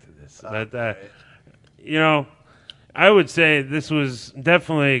get back to this. But, I would say this was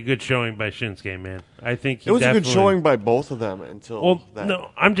definitely a good showing by Shinsuke, man. I think It was a good definitely- showing by both of them until Well, that. no,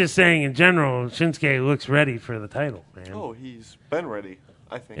 I'm just saying in general, Shinsuke looks ready for the title, man. Oh, he's been ready,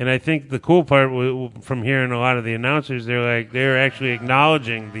 I think. And I think the cool part from hearing a lot of the announcers, they're actually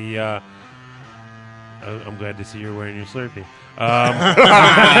acknowledging the. I'm glad to see you're wearing your Slurpee.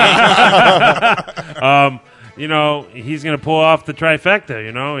 He's going to pull off the trifecta.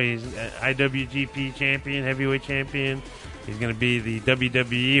 He's IWGP champion, heavyweight champion. He's going to be the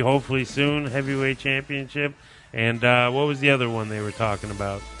WWE, hopefully soon, heavyweight championship. And what was the other one they were talking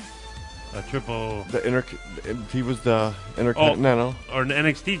about? A triple He was the Intercontinental. or an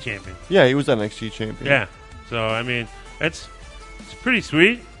NXT champion. Yeah, he was NXT champion. Yeah. So I mean, it's pretty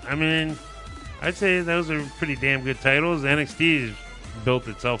sweet. I mean, I'd say those are pretty damn good titles. NXT has built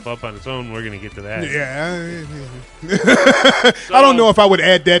itself up on its own. We're going to get to that. Yeah. I don't know if I would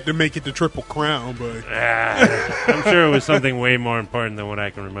add that to make it the Triple Crown, but I'm sure it was something way more important than what I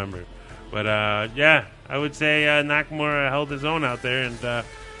can remember. But I would say Nakamura held his own out there, and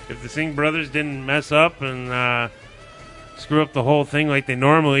if the Singh brothers didn't mess up and screw up the whole thing like they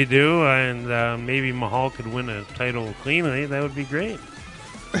normally do, and maybe Mahal could win a title cleanly, that would be great.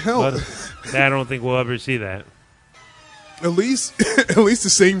 hell, But I don't think we'll ever see that. at least the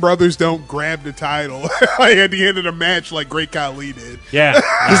Singh brothers don't grab the title like at the end of the match like Great Khali did. Yeah,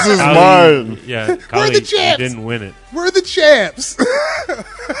 This is Khali- mine. Yeah, Khali the champs. didn't win it. We're the champs.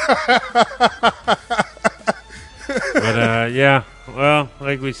 But well,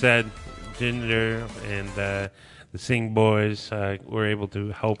 like we said, Jinder and the Singh boys were able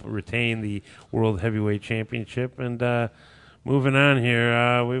to help retain the World Heavyweight Championship. And moving on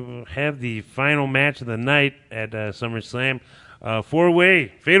here, we will have the final match of the night at SummerSlam.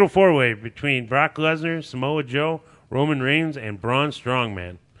 fatal four-way between Brock Lesnar, Samoa Joe, Roman Reigns, and Braun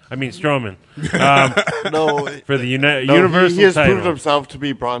Strowman. No, For the Universal he has title. proved himself to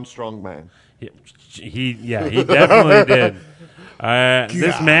be Braun Strowman. He definitely did.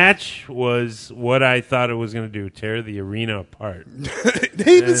 This match was what I thought it was going to do, tear the arena apart.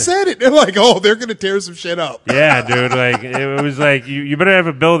 They even said it. They're like, oh, they're going to tear some shit up. Yeah, dude. Like it was like you better have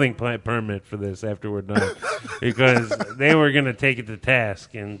a building permit for this after we're done, because they were going to take it to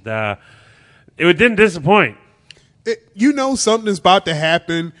task, and it didn't disappoint. You know something's about to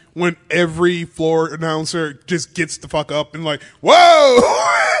happen when every floor announcer just gets the fuck up and like, whoa!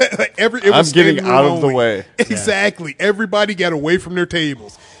 Like it I'm was getting standing out room of the only. way. Exactly. Everybody got away from their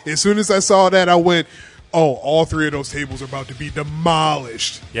tables. As soon as I saw that, I went, oh, all three of those tables are about to be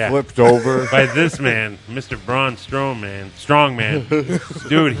demolished. Yeah, Flipped over. by this man, Mr. Braun Strowman.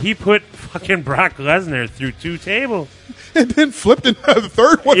 Dude, he put fucking Brock Lesnar through two tables. And then flipped another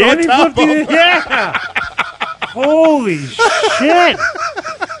third one Yeah, on he top of flipped it. it. Yeah. Holy shit.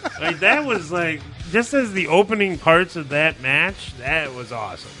 Like, that was like, just as the opening parts of that match, that was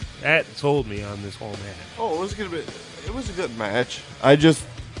awesome. That sold me on this whole match. Oh, it was a good match. I just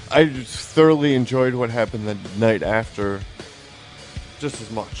thoroughly enjoyed what happened the night after, just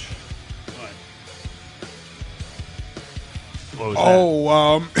as much. What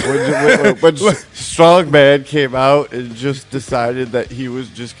was When Strongman came out and just decided that he was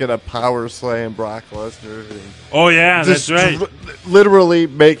just gonna power slam Brock Lesnar. And Oh, yeah, that's just right. literally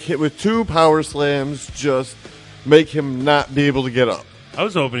make him with two power slams, just make him not be able to get up. I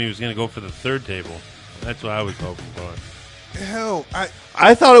was hoping he was going to go for the third table. That's what I was hoping for. Hell,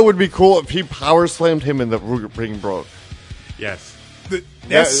 I thought it would be cool if he power slammed him and the ring broke. Yes.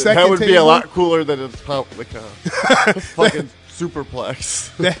 that would be a table- lot cooler than it's like a fucking superplex.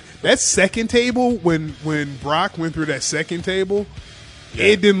 That second table, when Brock went through that second table,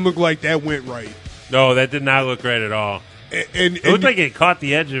 it didn't look like that went right. No, that did not look right at all. And It looked like it caught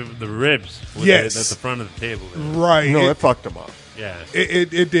the edge of the ribs with Yes. at the front of the table there. right. No, it, it fucked him up. Yeah.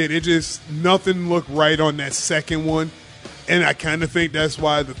 it did. It just nothing looked right on that second one, and I kind of think that's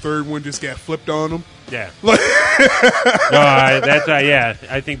why the third one just got flipped on him. Yeah.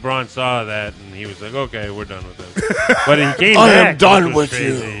 I think Braun saw that and he was like, "Okay, we're done with this." But he came I back. am done which was with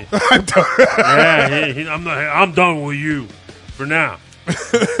crazy. you. I'm done. Yeah, I'm done with you for now.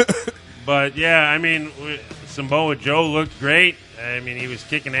 But yeah, I mean, Samoa Joe looked great. I mean, he was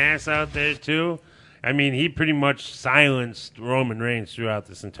kicking ass out there too. I mean, he pretty much silenced Roman Reigns throughout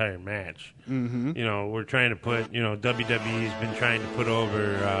this entire match. Mm-hmm. You know, we're trying to put, WWE's been trying to put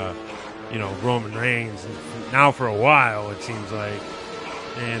over, Roman Reigns now for a while, it seems like.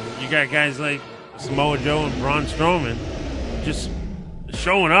 And you got guys like Samoa Joe and Braun Strowman just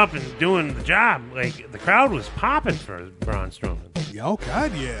showing up and doing the job. Like, the crowd was popping for Braun Strowman. Oh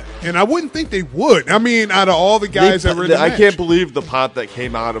God, yeah. And I wouldn't think they would. I mean, out of all the guys that were in the I match. can't believe the pop that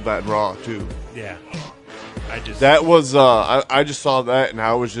came out of that Raw too. Yeah. That was I just saw that and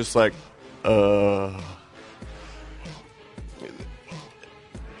I was just like,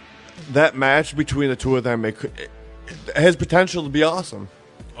 that match between the two of them it has potential to be awesome.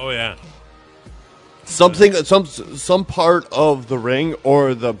 Oh, yeah. Some part of the ring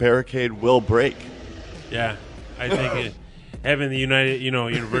or the barricade will break. Yeah. I think having the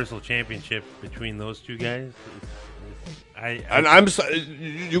Universal Championship between those two guys,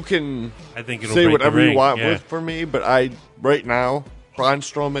 You can I think it'll say break whatever the you ring, want yeah. for me, but right now Braun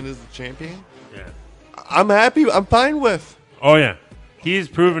Strowman is the champion. Yeah. I'm happy. I'm fine with. Oh, yeah. He's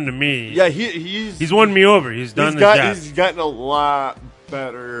proven to me. Yeah, he's He's won me over. He's done the job. He's gotten a lot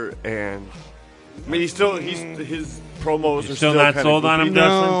better, and I mean, his promos are still not kinda sold on goofy. him,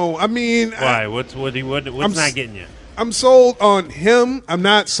 No, I mean, Why? What's not getting you? I'm sold on him. I'm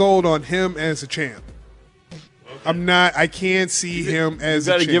not sold on him as a champ. I'm not. I can't see him as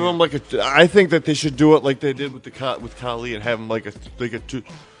You a got to champ. give him I think that they should do it like they did with Khali and have him like a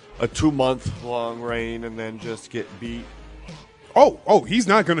 2-month long reign and then just get beat. Oh, he's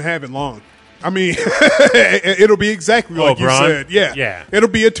not going to have it long. I mean, it'll be exactly like you Braun? said. Yeah. Yeah. It'll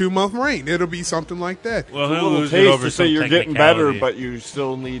be a 2-month reign. It'll be something like that. Well, A he'll little lose it taste over to say some you're getting better, technicality. but you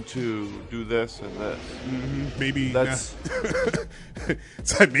still need to do this and this. Maybe That's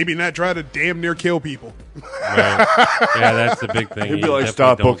maybe not try to damn near kill people. Right. Yeah, that's the big thing. he'd You be like, definitely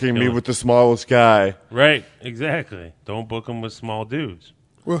stop don't booking kill me him." with the smallest guy. Right, exactly. Don't book him with small dudes.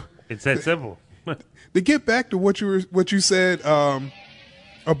 Well, It's that simple. to get back to what you said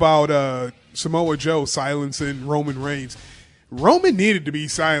about Samoa Joe silencing Roman Reigns, Roman needed to be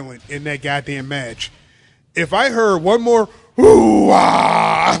silent in that goddamn match. If I heard one more "ooh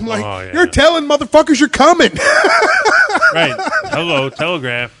ah," I'm like, Oh, yeah. you're telling motherfuckers you're coming. Right. Hello,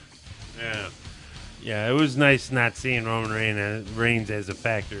 Telegraph. Yeah. Yeah, it was nice not seeing Roman Reigns as a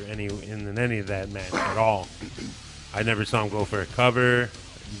factor in any of that match at all. I never saw him go for a cover.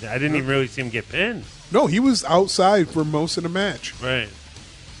 I didn't even really see him get pinned. No, he was outside for most of the match. Right.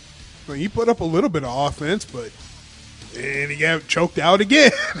 Well, he put up a little bit of offense, but and he got choked out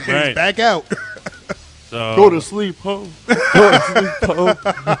again. Right. He's back out. So Go to sleep, ho. Go to sleep, ho.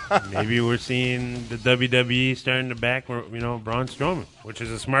 maybe we're seeing the WWE starting to back, Braun Strowman, which is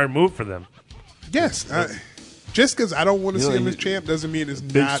a smart move for them. Yes. Just because I don't want to You see know, him as he- champ doesn't mean it's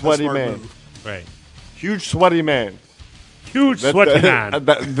Big not a sweaty smart man. move. Right. Huge sweaty man. Huge sweaty man.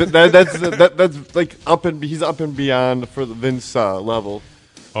 That's like he's up and beyond for the Vince level.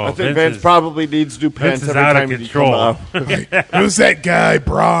 Oh, I think Vince probably needs new pants Vince is every out of time he control. come out. Who's that guy?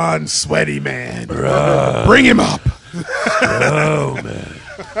 Braun, sweaty man. Bring him up.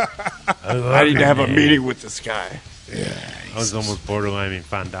 I need to have a meeting with this guy. I was almost borderline in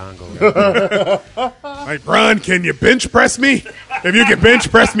Fandango. Like, Braun, can you bench press me? If you can bench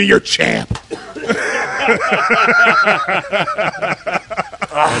press me, you're champ.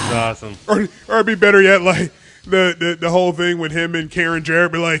 That's awesome. Or it'd be better yet, like the whole thing with him and Karen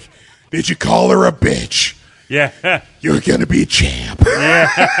Jarrett be like, did you call her a bitch? Yeah. You're gonna be champ.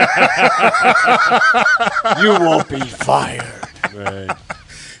 You won't be fired. Right.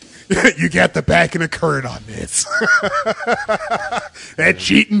 You got the back of the curd on this. That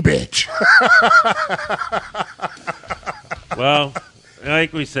cheating bitch. Well,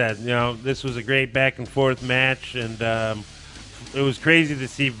 like we said, this was a great back and forth match, and it was crazy to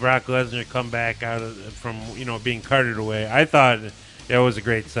see Brock Lesnar come back out from being carted away. I thought that was a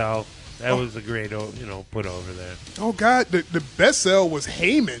great sell. That was a great put over there. Oh God, the best sell was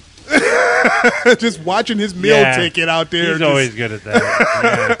Heyman. Just watching his meal Yeah. ticket out there. He's always good at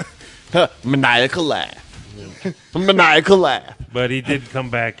that. Yeah. Maniacal laugh. Maniacal laugh. But he did come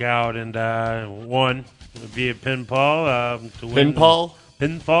back out and won via pinfall to win. Pinfall?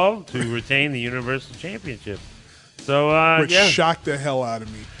 Pinfall to retain the Universal Championship. So, which yeah. shocked the hell out of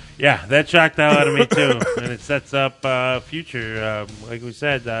me. Yeah, that shocked the hell out of me, too. And it sets up future, like we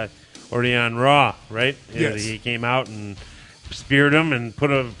said, already on Raw, right? Yes. He came out and speared him and put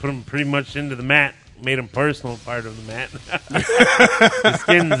him pretty much into the mat. Made him personal part of the mat. The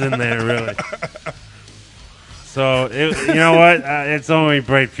skin's in there, really. So, you know what? It's only a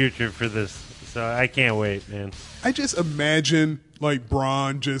bright future for this. So I can't wait, man. I just imagine like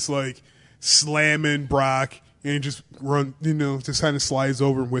Braun just like slamming Brock and just just kind of slides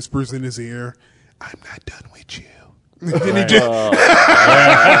over and whispers in his ear, "I'm not done with you." Then he just,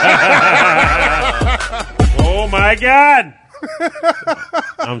 Oh, my God.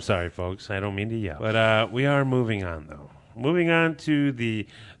 I'm sorry, folks. I don't mean to yell. But we are moving on, though. Moving on to the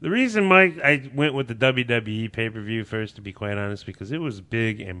reason, Mike, I went with the WWE pay-per-view first, to be quite honest, because it was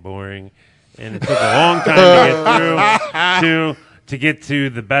big and boring, and it took a long time to get to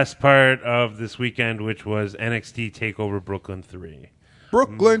the best part of this weekend, which was NXT TakeOver Brooklyn 3.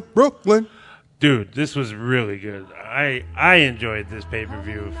 Brooklyn. Dude, this was really good. I enjoyed this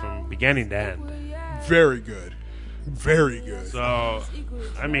pay-per-view from beginning to end. Very good. Very good. So,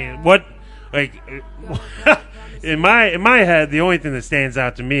 I mean, in my head, the only thing that stands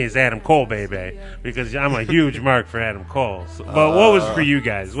out to me is Adam Cole, baby, because I'm a huge mark for Adam Cole. So, but what was for you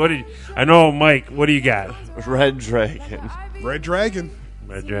guys? I know, Mike, what do you got? Red Dragon. Red Dragon.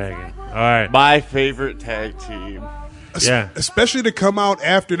 Red Dragon. All right. My favorite tag team. Yeah. Especially to come out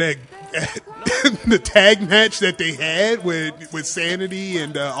after that the tag match that they had with Sanity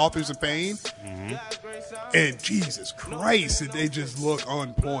and Authors of Pain. Mm-hmm. And Jesus Christ, did they just look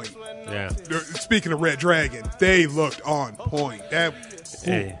on point. Yeah. Speaking of Red Dragon, they looked on point.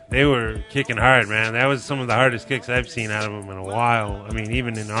 Hey, they were kicking hard, man. That was some of the hardest kicks I've seen out of them in a while. I mean,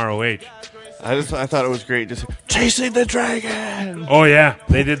 even in ROH. I thought it was great. Just chasing the dragon. Oh yeah,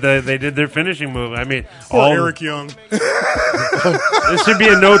 they did their finishing move. I mean, Poor Eric Young. This should be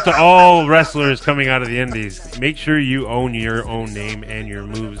a note to all wrestlers coming out of the indies. Make sure you own your own name and your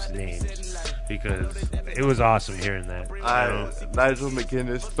moves' names, because it was awesome hearing that. Nigel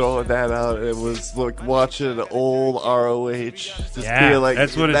McGuinness throwing that out. It was like watching old ROH. Just being like,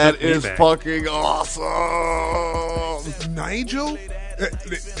 that's what it that took me is back. fucking awesome. Nigel?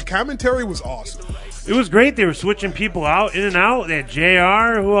 The commentary was awesome. It was great. They were switching people out, in and out. They had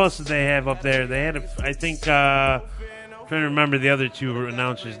JR. Who else did they have up there? They had, I think, trying to remember the other two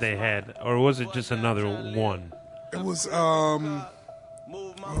announcers they had. Or was it just another one? It was, oh,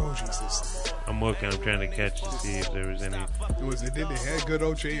 Jesus. I'm looking. I'm trying to catch to see if there was any. They had good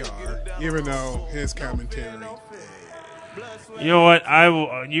OJR, even though his commentary. You know what? I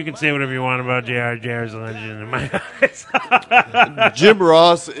will. You can say whatever you want about JR. JR's a legend in my eyes. Jim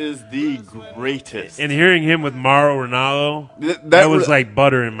Ross is the greatest. And hearing him with Mauro Ranallo, Th- that was like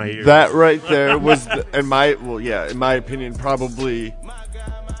butter in my ears. That right there was, in my opinion, probably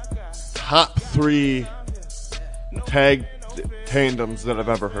top 3 tag tandems that I've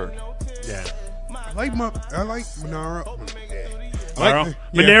ever heard. Yeah. I like Monaro.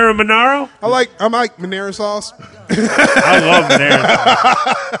 Monaro? Monaro? I like Monero sauce. I love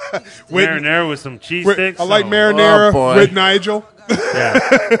marinara. Marinara with some cheese sticks. I like Oh, marinara with Nigel. Yeah.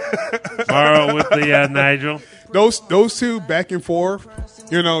 Mauro with the Nigel. Those two back and forth,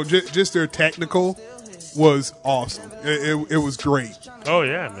 just their technical was awesome. It was great. Oh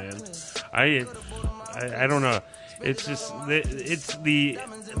yeah, man. I don't know. It's just it's the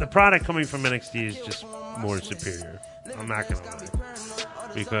product coming from NXT is just more superior. I'm not gonna lie,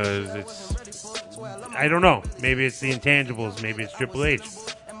 because I don't know. Maybe it's the intangibles. Maybe it's Triple H.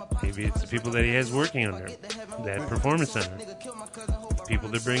 Maybe it's the people that he has working under that performance center. People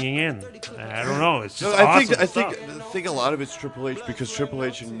they're bringing in. I don't know. It's just awesome I stuff. think a lot of it's Triple H, because Triple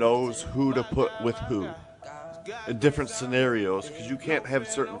H knows who to put with who in different scenarios, because you can't have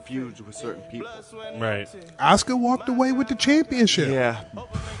certain feuds with certain people. Right. Asuka walked away with the championship. Yeah.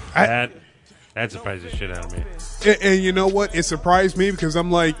 That surprised the shit out of me. And you know what? It surprised me because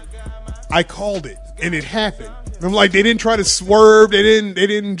I'm like, I called it, and it happened. I'm like, they didn't try to swerve. They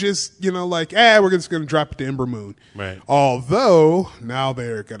didn't just, we're just going to drop it to Ember Moon. Right. Although, now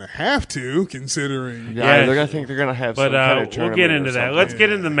they're going to have to, considering. Yeah, they're going to think they're going to have some kind of we'll tournament get or into that. something. Let's get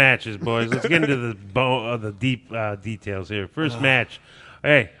into the matches, boys. Let's get into the deep details here. First match.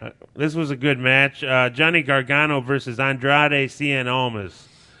 Hey, this was a good match. Johnny Gargano versus Andrade Cien Almas.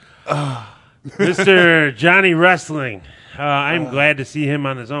 Mr. Johnny Wrestling. I'm glad to see him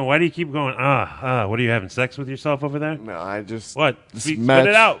on his own. Why do you keep going, what are you having sex with yourself over there? No, I just... What? This Spit match,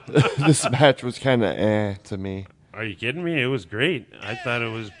 it out. This match was kind of to me. Are you kidding me? It was great. I thought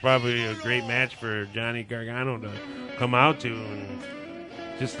it was probably a great match for Johnny Gargano to come out to, and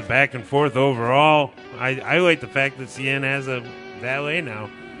just the back and forth overall. I like the fact that Cien has a valet now.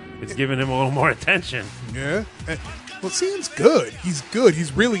 It's giving him a little more attention. Yeah. Well, Cien's good. He's good.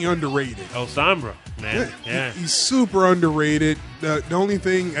 He's really underrated. El Sombra, man. Yeah. He's super underrated. The only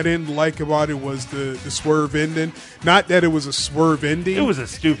thing I didn't like about it was the swerve ending. Not that it was a swerve ending. It was a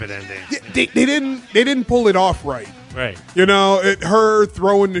stupid ending. They didn't pull it off right. Right. Her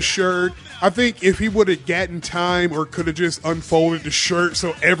throwing the shirt. I think if he would have gotten time or could have just unfolded the shirt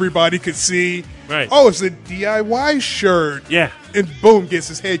so everybody could see. Right. Oh, it's a DIY shirt. Yeah. And boom, gets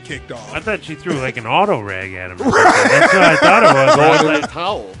his head kicked off. I thought she threw like an auto rag at him. That's what I thought it was. I was Throwing in like, a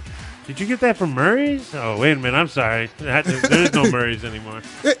towel. did you get that from Murray's? Oh, wait a minute. I'm sorry. There's no Murray's anymore.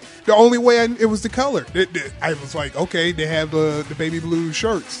 The only way it was the color. I was like, okay, they have the baby blue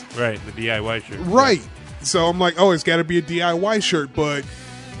shirts. Right. The DIY shirt. Right. So I'm like, oh, it's got to be a DIY shirt, but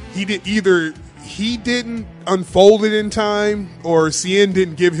he didn't unfold it in time, or Cien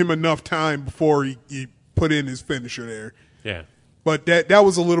didn't give him enough time before he put in his finisher there. Yeah. But that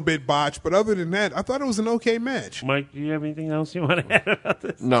was a little bit botched. But other than that, I thought it was an okay match. Mike, do you have anything else you want to add about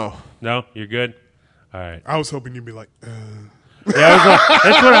this? No. No? You're good? All right. I was hoping you'd be like, Yeah,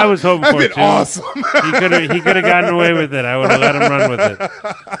 that's what I was hoping that'd for, been too. awesome. He could have gotten away with it. I would have let him run with it.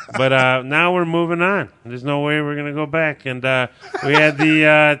 But now we're moving on. There's no way we're going to go back. And we had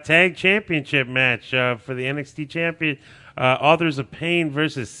the tag championship match for the NXT champion, Authors of Pain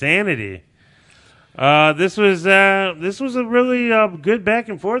versus Sanity. This was a really good back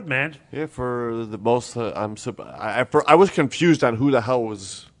and forth match. Yeah, for the most, I was confused on who the hell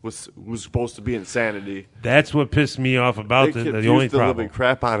was supposed to be Insanity. That's what pissed me off about They the confused only the problem. living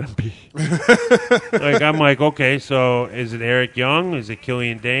crap out of me. I'm like, okay, so is it Eric Young? Is it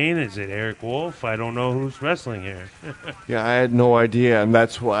Killian Dane? Is it Eric Wolf? I don't know who's wrestling here. Yeah, I had no idea, and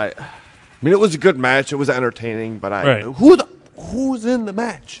that's why. I mean, it was a good match. It was entertaining, but Right. who's in the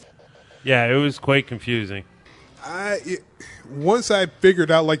match? Yeah, it was quite confusing. Once I figured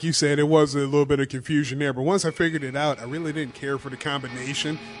out, like you said, it was a little bit of confusion there. But once I figured it out, I really didn't care for the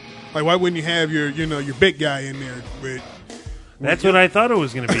combination. Like, why wouldn't you have your big guy in there? That's what I thought it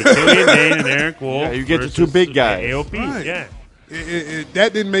was going to be. Killian Dane and Eric Wolf. Yeah, you get the versus two big guys. AOP, Right. yeah.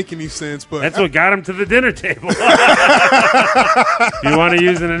 That didn't make any sense. But That's what got him to the dinner table. If you want to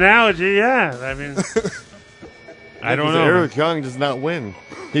use an analogy, yeah. I mean, I don't know. Eric Young does not win.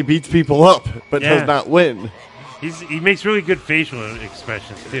 He beats people up, but Yeah. does not win. He makes really good facial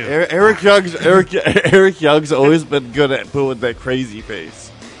expressions, too. Eric Young's always been good at pulling that crazy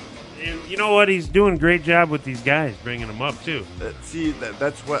face. And you know what? He's doing a great job with these guys, bringing them up, too. See,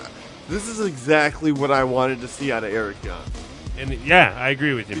 that's what This is exactly what I wanted to see out of Eric Young. And yeah, I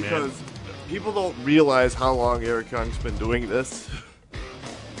agree with you, man. Because people don't realize how long Eric Young's been doing this.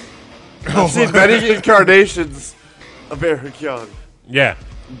 I've seen many incarnations of Eric Young. Yeah.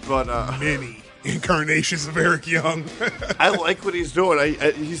 But Many incarnations of Eric Young. I like what he's doing.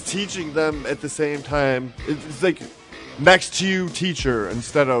 He's teaching them at the same time. It's like next to you teacher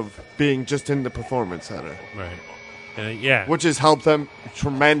instead of being just in the performance center. Right. Yeah. Which has helped them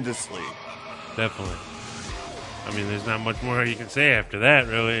tremendously. Definitely. I mean, there's not much more you can say after that,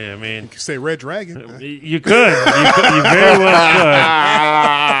 really. I mean, You could say Red Dragon. you could. You very well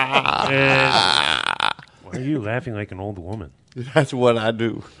could. And why are you laughing like an old woman? That's what I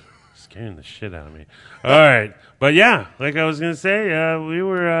do. Scaring the shit out of me. All right, but yeah, like I was gonna say, we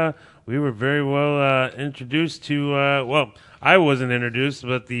were very well introduced to. Well, I wasn't introduced,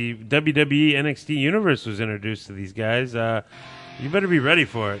 but the WWE NXT universe was introduced to these guys. You better be ready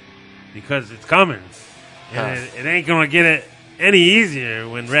for it because it's coming, and it ain't gonna get it any easier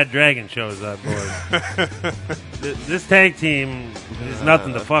when Red Dragon shows up, boys. This tag team is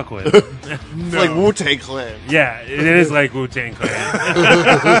nothing to fuck with. It's like Wu-Tang Clan. Yeah, it is like Wu-Tang Clan.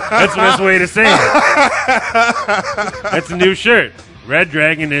 That's the best way to say it. That's a new shirt. Red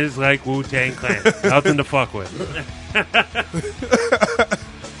Dragon is like Wu-Tang Clan. Nothing to fuck with.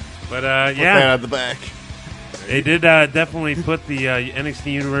 But, yeah. At the back. They did definitely put the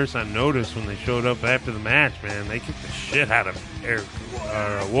NXT Universe on notice when they showed up after the match, man. They kicked the shit out of Eric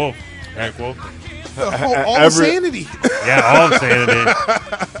Wolf. Eric Wolf. All the sanity. Yeah, all of sanity.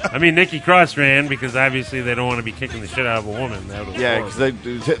 I mean, Nikki Cross ran because obviously they don't want to be kicking the shit out of a woman. That was Yeah, because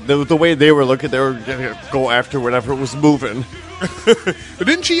the way they were looking, they were going to go after whatever was moving. But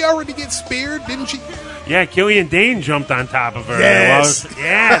didn't she already get speared? Didn't she? Yeah, Killian Dane jumped on top of her. Yes.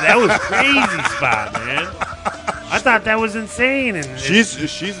 Yeah, that was crazy spot, man. I thought that was insane. And She's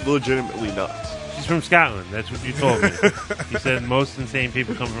legitimately nuts. she's from Scotland. That's what you told me. You said most insane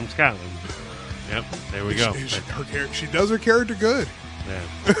people come from Scotland. Yep, there we go. She does her character good. Yeah.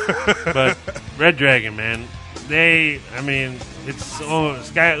 But Red Dragon, man, it's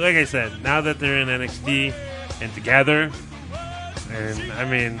Sky. Like I said, now that they're in NXT and together, and I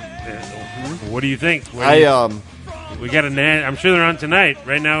mean, what do you think? We got I'm sure they're on tonight.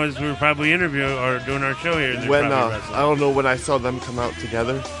 Right now, as we're probably interviewing or doing our show here, they're When probably wrestling. I don't know, when I saw them come out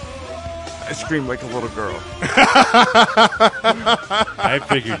together, I screamed like a little girl. I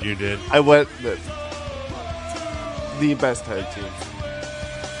figured you did. I went the best tag team.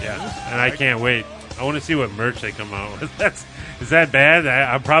 Yeah, and I can't wait. I want to see what merch they come out with. Is that bad?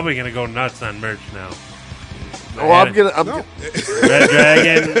 I'm probably gonna go nuts on merch now. I'm Red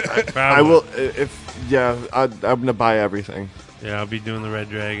Dragon. I will. I'm gonna buy everything. Yeah, I'll be doing the Red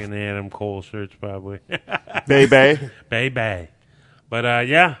Dragon, the Adam Cole shirts probably. Bay. But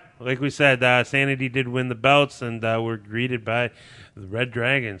yeah, like we said, Sanity did win the belts, and we're greeted by the Red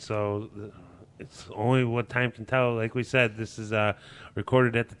Dragon. So it's only what time can tell. Like we said, this is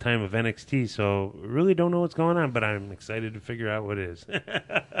recorded at the time of NXT, so we really don't know what's going on, but I'm excited to figure out what is.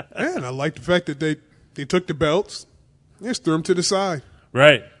 And I like the fact that they took the belts, just threw them to the side.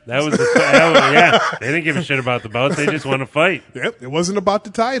 Right. Yeah. They didn't give a shit about the belts. They just want to fight. Yep, it wasn't about the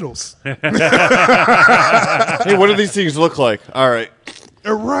titles. Hey, what do these things look like? All right.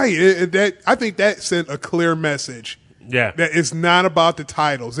 Right. I think that sent a clear message. Yeah. That it's not about the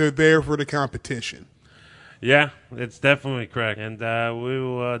titles. They're there for the competition. Yeah, it's definitely correct. And we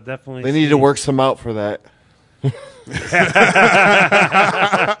will definitely They need to work some out for that.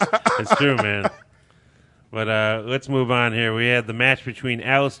 It's true, man. But let's move on here. We had the match between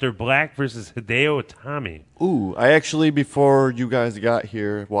Aleister Black versus Hideo Itami. Ooh, I actually, before you guys got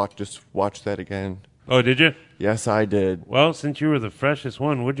here, watched that again. Oh, did you? Yes, I did. Well, since you were the freshest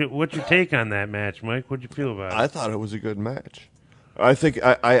one, what's your take on that match, Mike? What'd you feel about it? I thought it was a good match.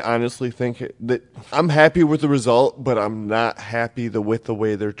 I honestly think that I'm happy with the result, but I'm not happy with the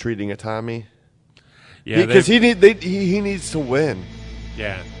way they're treating Itami. Yeah, because he needs to win.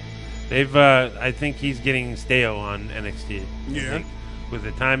 Yeah. I think he's getting stale on NXT. Yeah. With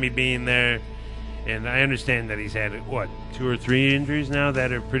Itami being there, and I understand that he's had, 2 or 3 injuries now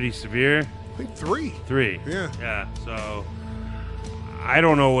that are pretty severe? I think 3. 3. Yeah. Yeah, so I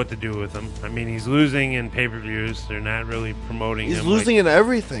don't know what to do with him. I mean, he's losing in pay-per-views. They're not really promoting him. He's losing in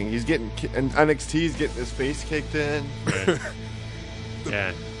everything. He's getting in NXT. He's getting his face kicked in. Right.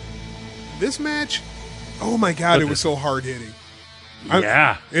 Yeah. This match, oh my God, it was so hard hitting.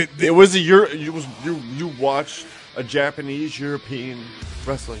 Yeah. It was you watched a Japanese European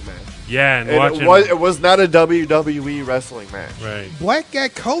wrestling match. Yeah, and And watching it was not a WWE wrestling match. right. Black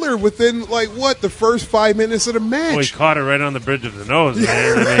got color within the first 5 minutes of the match. Well, he caught it right on the bridge of the nose,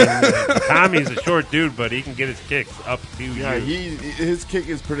 man. I mean, Tommy's a short dude, but he can get his kicks up to Yeah, you. his kick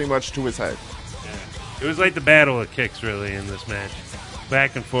is pretty much to his head. It was like the battle of kicks, really, in this match.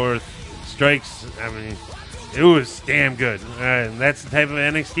 Back and forth, strikes. I mean, it was damn good. And that's the type of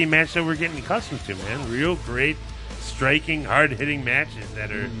NXT match that we're getting accustomed to, man. Real great, striking, hard-hitting matches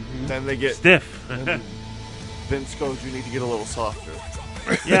that are Then they get stiff. Vince goes, "You need to get a little softer."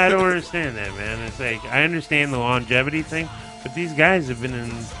 Yeah, I don't understand that, man. It's like, I understand the longevity thing, but these guys have been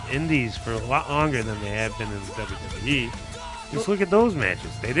in indies for a lot longer than they have been in the WWE. Just look at those matches.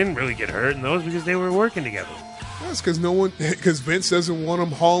 They didn't really get hurt in those because they were working together. That's because Vince doesn't want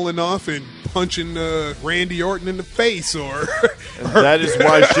him hauling off and punching Randy Orton in the face, or And that is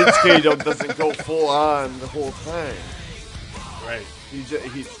why Shinsuke doesn't go full on the whole time. Right.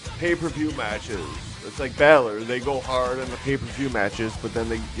 He pay-per-view matches. It's like Balor. They go hard in the pay-per-view matches, but then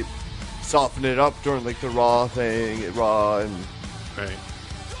they soften it up during like the Raw thing, Raw, and Right.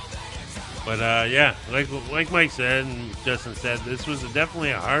 But yeah, like Mike said and Justin said, this was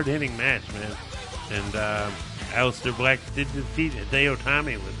definitely a hard-hitting match, man. And Aleister Black did defeat Hideo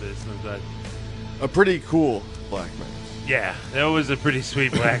Itami with this. And, a pretty cool black match. yeah, that was a pretty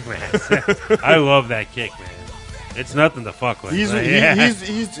sweet black match. I love that kick, man. It's nothing to fuck with. He Yeah.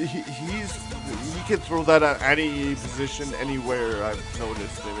 can throw that at any position, anywhere. I've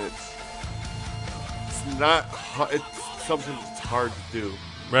noticed, and it's not. It's something that's hard to do.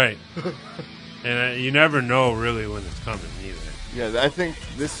 Right. And you never know really when it's coming either. Yeah, I think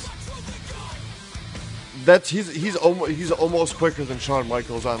this. He's almost quicker than Shawn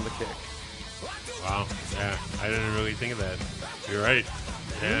Michaels on the kick. Wow. Yeah, I didn't really think of that. You're right.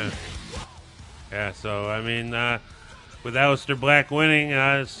 Yeah. Yeah, so, I mean, with Aleister Black winning,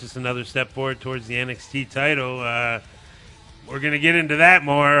 it's just another step forward towards the NXT title. We're going to get into that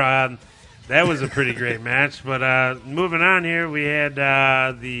more. That was a pretty great match. But moving on here, we had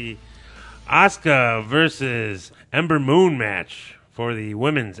the Asuka versus Ember Moon match for the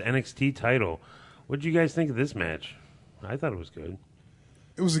women's NXT title. What did you guys think of this match? I thought it was good.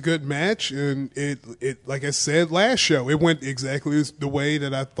 it was a good match, and it like I said last show, it went exactly the way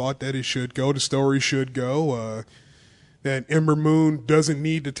that I thought that it should go. The story should go. That Ember Moon doesn't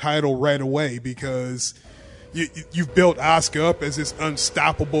need the title right away because you've built Asuka up as this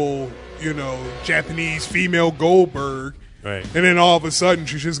unstoppable, Japanese female Goldberg, Right. and then all of a sudden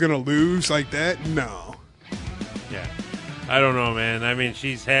she's just gonna lose like that. No. Yeah. I don't know, man. I mean,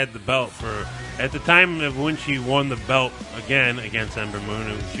 she's had the belt for, at the time of when she won the belt again against Ember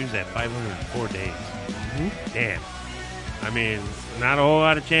Moon, she was at 504 days. Mm-hmm. Damn. I mean, not a whole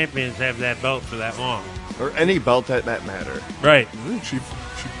lot of champions have that belt for that long. Or any belt that matter. Right. She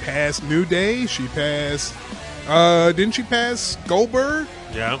passed New Day. She passed. Didn't she pass Goldberg?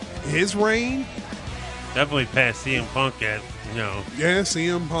 Yeah. His reign. Definitely past CM Punk at, Yeah,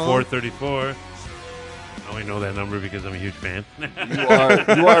 CM Punk. 434. I only know that number because I'm a huge fan. You are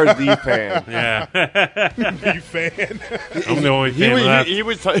the fan. Yeah. You fan? I'm the only fan left. He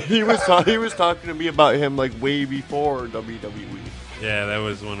was talking to me about him like way before WWE. Yeah, that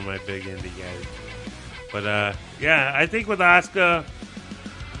was one of my big indie guys. But, yeah, I think with Asuka,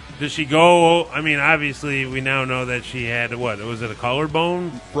 does she go? I mean, obviously, we now know that she had, was it a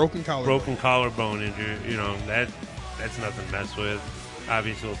collarbone? Broken collarbone. Broken collarbone injury. That's nothing to mess with.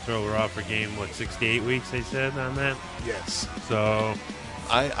 Obviously, it'll throw her off her game, 6 to 8 weeks, they said, on that? Yes. So,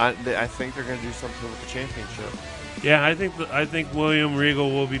 I think they're going to do something with the championship. yeah, I think William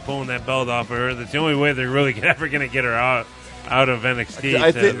Regal will be pulling that belt off of her. That's the only way they're really ever going to get her out of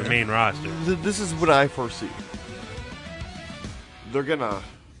NXT to the main roster. This is what I foresee. They're going to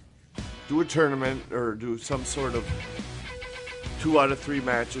do a tournament or do some sort of 2 out of 3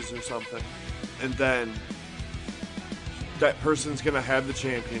 matches or something. And then that person's going to have the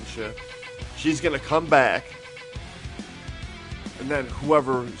championship. She's going to come back. And then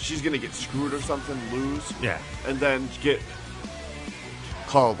she's going to get screwed or something, lose. Yeah. And then get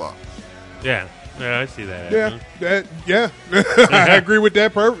called up. Yeah, I see that. Yeah. I agree with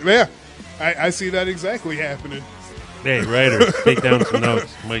that. Perfect. Yeah. I see that exactly happening. Hey, writers, take down some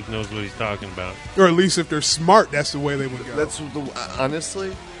notes. Mike knows what he's talking about. Or at least if they're smart, that's the way they would go. That's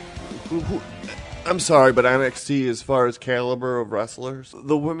honestly, I'm sorry, but NXT, as far as caliber of wrestlers,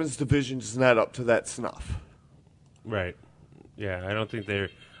 the women's division is not up to that snuff. Right. Yeah, I don't think they're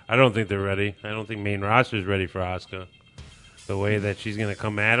ready. I don't think main roster's ready for Asuka. The way that she's going to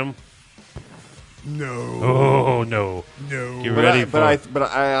come at them. No. Oh no! No. Get ready for.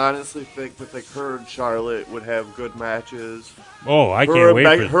 But I honestly think that like her and Charlotte would have good matches. Oh, I Her can't and,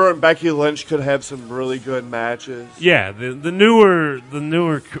 wait for. her and Becky Lynch could have some really good matches. Yeah, the newer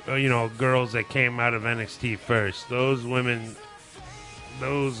girls that came out of NXT first, those women,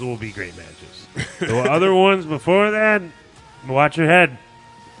 those will be great matches. The other ones before that, watch your head.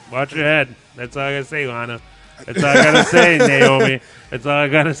 Watch your head. That's all I gotta say, Lana. That's all I gotta say, Naomi. That's all I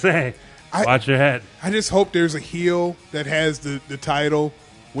gotta say. Watch your head. I just hope there's a heel that has the title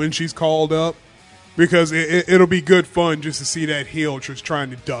when she's called up, because it'll be good fun just to see that heel just trying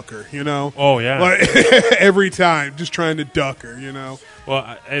to duck her, you know? Oh, yeah. Like, every time, just trying to duck her, you know?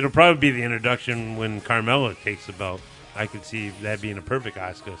 Well, it'll probably be the introduction when Carmella takes the belt. I could see that being a perfect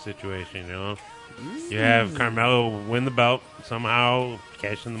Asuka situation, you know? You have Carmella win the belt somehow,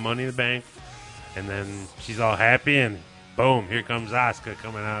 cash in the Money in the Bank, and then she's all happy, and boom, here comes Asuka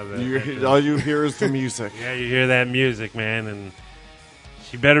coming out of the... All you hear is the music. Yeah, you hear that music, man, and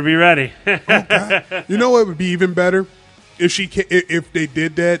she better be ready. You know what would be even better? If they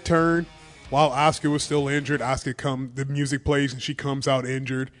did that turn while Asuka was still injured, the music plays and she comes out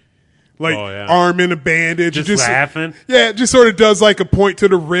injured. Like, arm in a bandage. Just laughing? Yeah, just sort of does like a point to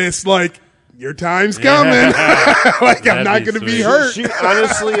the wrist, like, your time's coming. Like, I'm not going to be hurt. She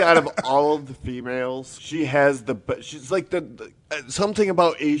honestly, out of all of the females, she has she's like the something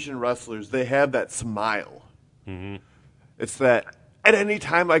about Asian wrestlers. They have that smile. Mm-hmm. It's that at any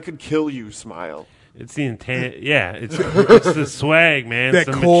time I could kill you smile. It's the intent. Yeah, it's the swag, man. That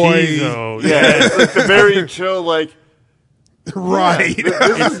it's the coy. Machismo. Yeah, it's like the very chill, like, right.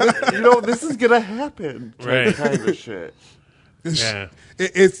 Yeah, this is going to happen. Right. Kind of shit. Yeah.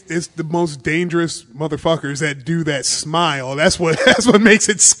 It's the most dangerous motherfuckers that do that smile. That's what makes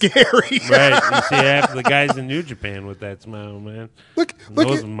it scary. Right. You see half the guys in New Japan with that smile, man. Look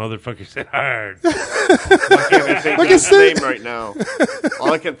Those at, motherfuckers hit hard. I can't even think of his name right now.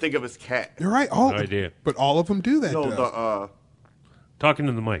 All I can think of is Cat. you're right. No idea. But all of them do that. No, though. Talking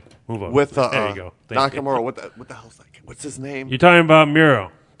to the mic. Move on. with there you go. Thank you. Nakamura. What the hell's that? What's his name? You're talking about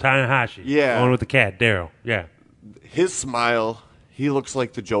Miro Tanahashi. Yeah. The one with the cat, Daryl. Yeah. His smile. He looks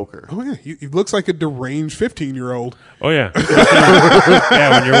like the Joker. Oh yeah, he looks like a deranged 15-year-old. Oh, yeah.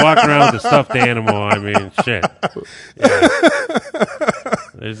 Yeah, when you're walking around with a stuffed animal, I mean, shit. Yeah.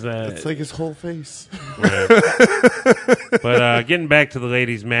 There's that. It's like his whole face. Right. But getting back to the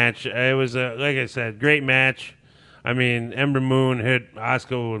ladies' match, it was, like I said, great match. I mean, Ember Moon hit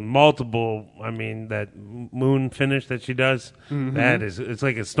Asuka with multiple, that moon finish that she does, it's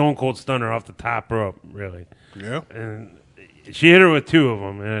like a stone cold stunner off the top rope, really. Yeah. And she hit her with two of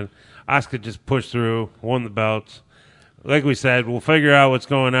them, and Asuka just pushed through, won the belts. Like we said, we'll figure out what's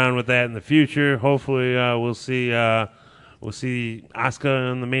going on with that in the future. Hopefully, we'll see Asuka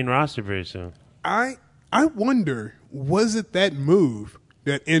on the main roster very soon. I wonder, was it that move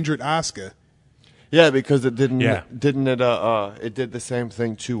that injured Asuka? Yeah, because it didn't. Yeah. It did the same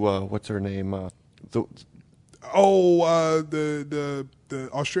thing to what's her name? The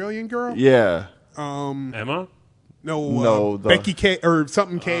Australian girl? yeah. Emma? No, the- Becky K or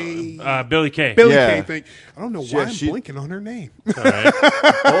something K. Billy Kay. Billy Yeah. Kay thing. I don't know why I'm she- blinking on her name. All right.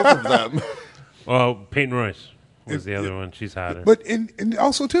 Both of them. Well, Peyton Royce was the other one. She's hotter. But and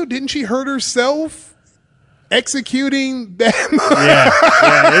also too, didn't she hurt herself executing that? Yeah,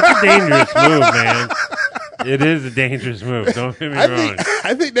 it's a dangerous move, man. It is a dangerous move. Don't get me wrong.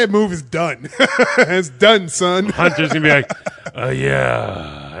 I think that move is done. It's done, son. Hunter's gonna be like,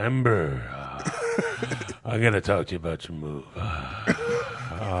 yeah, Ember, I gotta talk to you about your move.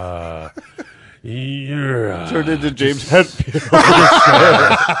 You're Turned into James Hetfield.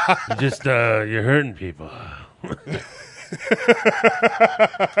 you're hurting people.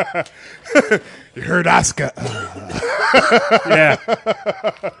 You heard Asuka. Yeah,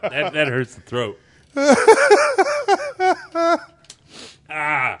 that hurts the throat.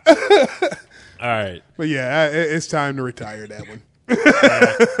 All right. But yeah, it's time to retire that one.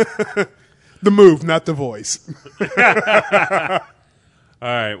 The move, not the voice. All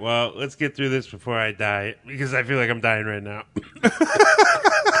right, well, let's get through this before I die, because I feel like I'm dying right now.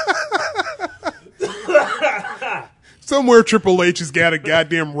 Somewhere Triple H has got a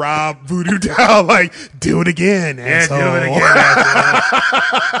goddamn Rob voodoo doll, like, do it again, asshole. Do it again,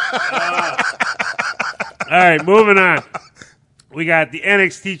 All right, moving on. We got the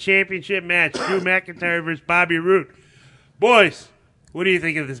NXT Championship match, Drew McIntyre versus Bobby Roode. Boys, what do you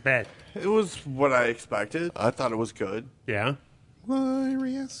think of this match? It was what I expected. I thought it was good. Yeah?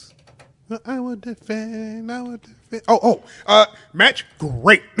 Glorious. I would defend. Match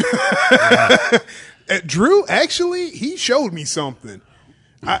great. Drew, actually, he showed me something.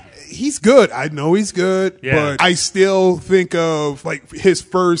 He's good. I know he's good, Yeah. but I still think of like his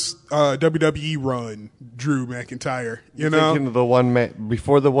first WWE run, Drew McIntyre. You know, Thinking of the one man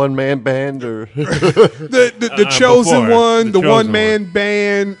before the one man band, or the chosen before. one, The the chosen one man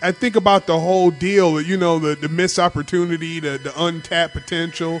band. I think about the whole deal. You know, the missed opportunity, the untapped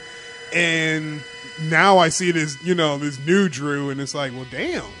potential, and now I see this. You know, this new Drew, and it's like, well,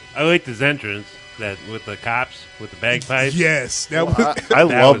 damn. I liked his entrance that with the cops with the bagpipes. Yes, that was. I That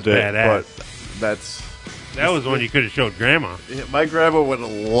loved was it. badass. But that's That was one you could have showed Grandma. my grandma would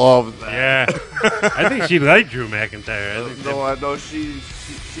have loved that. Yeah, I think she liked Drew McIntyre. I think No, I know she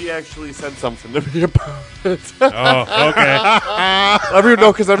actually said something to me about it. oh,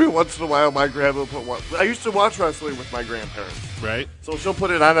 okay, Because every once in a while my grandma put one. I used to watch wrestling with my grandparents, right. so she'll put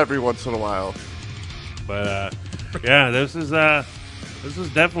it on every once in a while. But yeah, this is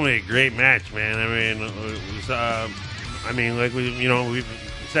definitely a great match, man. I mean, it was, like we've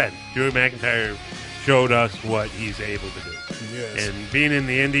said, Drew McIntyre showed us what he's able to do. Yes. And being in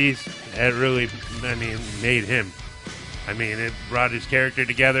the Indies, that really, made him. I mean, it brought his character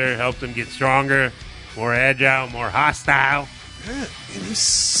together, helped him get stronger, more agile, more hostile. Yeah, and he's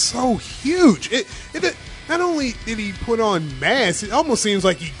so huge. It not only did he put on mass, it almost seems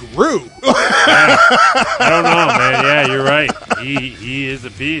like he grew. I don't know, man. Yeah, you're right. He is a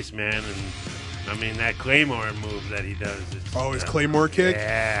beast, man. And I mean, that Claymore move that he does. His Claymore kick.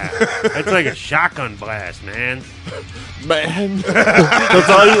 Yeah, it's like a shotgun blast, man. Man, that's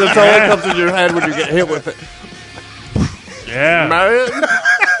all that comes in your head when you get hit with it. Yeah, Man,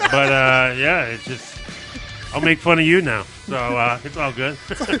 but yeah, it's just I'll make fun of you now, so it's all good.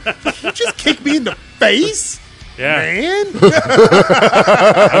 You just kicked me in the face, Yeah, man.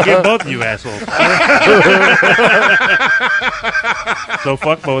 I'll get both of you assholes. So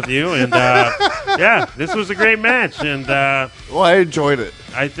fuck both of you, and yeah, this was a great match, and well, I enjoyed it.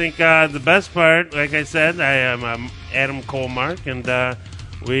 I think the best part, like I said, I am Adam Colemark, and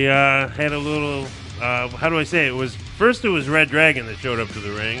we had a little. How do I say it? It was Red Dragon that showed up to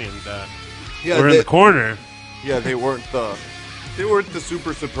the ring, and we're in the corner. Yeah, they weren't the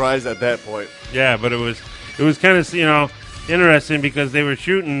super surprised at that point. Yeah, but it was kind of interesting because they were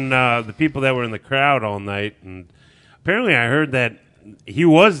shooting the people that were in the crowd all night, and apparently I heard that he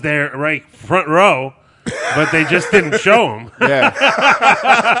was there right front row, but they just didn't show him. Yeah,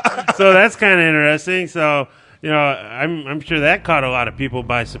 So that's kind of interesting. So I'm sure that caught a lot of people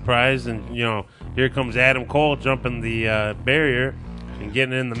by surprise, and here comes Adam Cole jumping the barrier and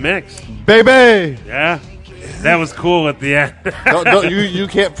getting in the mix. baby. Yeah, that was cool at the end. You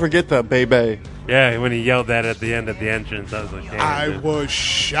can't forget that, baby. Yeah, when he yelled that at the end of the entrance, I was like, damn. I dude. was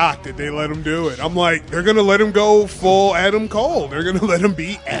shocked that they let him do it. I'm like, they're gonna let him go full Adam Cole. They're gonna let him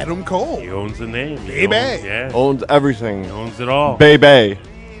be Adam Cole. He owns the name. Baby. Owns everything, He owns it all. baby.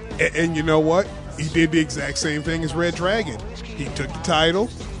 And you know what? He did the exact same thing as Red Dragon. He took the title,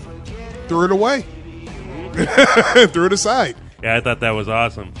 threw it away, threw it aside. Yeah, I thought that was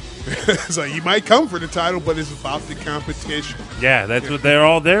awesome. So you might come for the title, but it's about the competition. Yeah, that's what they're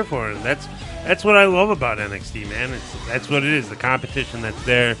all there for, and that's what I love about NXT, man. That's what it is, the competition that's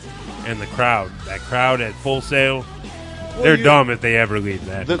there and the crowd. That crowd at Full Sail, they're dumb if they ever leave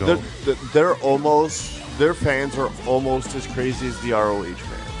that. and go. Their fans are almost as crazy as the ROH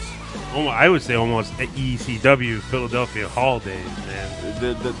fans. I would say almost ECW Philadelphia Hall days, man.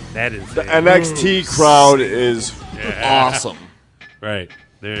 That is The NXT crowd is awesome. right.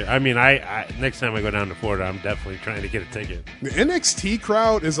 I next time I go down to Florida, I'm definitely trying to get a ticket. The NXT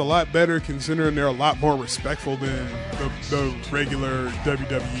crowd is a lot better considering they're a lot more respectful than the regular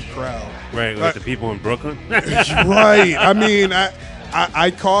WWE crowd. Right, like the people in Brooklyn. Right. I mean, I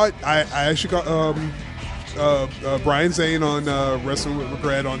actually caught Brian Zane on Wrestling with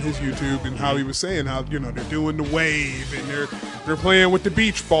Regret on his YouTube, and how he was saying how they're doing the wave and they're playing with the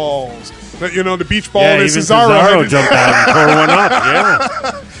beach balls. The beach ball Yeah, is even Cesaro. Cesaro jumped out and tore one up.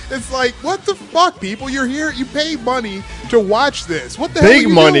 Yeah. It's like, what the fuck, people? You're here. You pay money to watch this. What the hell Big are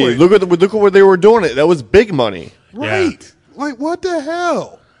you money. doing? Look at where they were doing it. That was big money. Right. Like, what the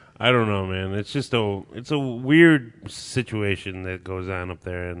hell? I don't know, man. It's just it's a weird situation that goes on up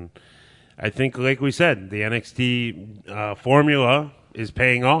there, and I think, like we said, the NXT formula is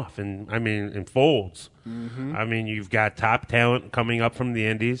paying off, and in folds. Mm-hmm. I mean, you've got top talent coming up from the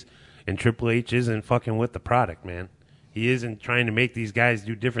Indies, and Triple H isn't fucking with the product, man. He isn't trying to make these guys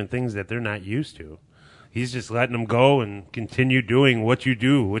do different things that they're not used to. He's just letting them go and continue doing what you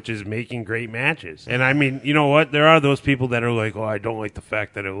do, which is making great matches. And you know what? There are those people that are like, oh, I don't like the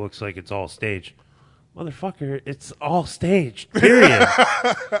fact that it looks like it's all staged. Motherfucker, it's all staged. Period.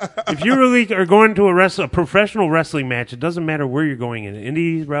 If you really are going to a professional wrestling match, it doesn't matter where you're going in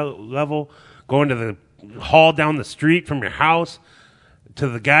indie level, going to the hall down the street from your house, to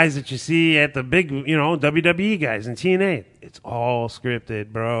the guys that you see at the big, WWE guys in TNA. It's all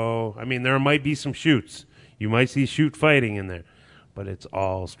scripted, bro. I mean, there might be some shoots. You might see shoot fighting in there, but it's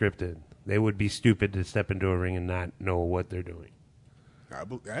all scripted. They would be stupid to step into a ring and not know what they're doing. I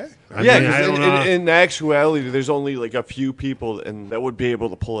Yeah, mean, I 'cause don't know. in actuality, there's only like a few people and that would be able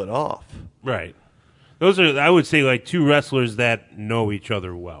to pull it off. Right. Those are, I would say, like two wrestlers that know each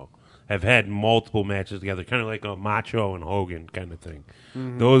other well, have had multiple matches together, kind of like a Macho and Hogan kind of thing.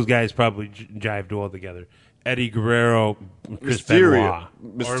 Mm-hmm. Those guys probably jived well together. Eddie Guerrero, Chris Mysterio.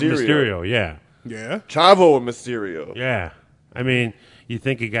 Benoit. Or Mysterio, yeah. Yeah. Chavo and Mysterio. Yeah. I mean, you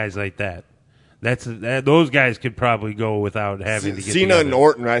think of guys like that. Those guys could probably go without having to get Cena together. and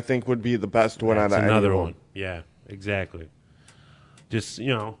Orton, I think, would be the best one That's out of another anyone. one. Yeah, exactly. Just,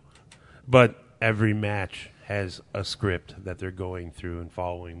 but every match has a script that they're going through and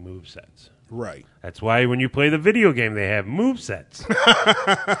following movesets. Right. That's why when you play the video game, they have movesets.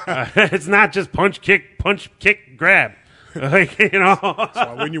 It's not just punch, kick, grab. Like,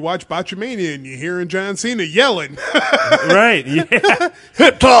 So when you watch Botchamania and you're hearing John Cena yelling, Right, yeah.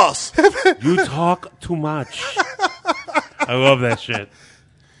 Hip toss. You talk too much. I love that shit.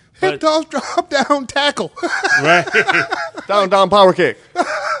 hip toss, drop down, tackle, Right. down, power kick.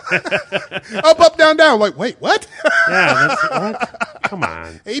 up, down, down. Like, wait, what? Yeah, that's what? Come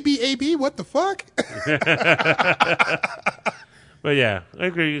on. AB, what the fuck? But yeah,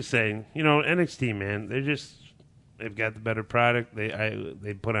 like what you're saying, NXT, man, they've got the better product.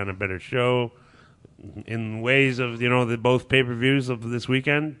 They put on a better show in ways of the both pay-per-views of this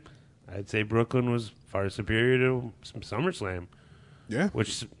weekend. I'd say Brooklyn was far superior to SummerSlam, Yeah.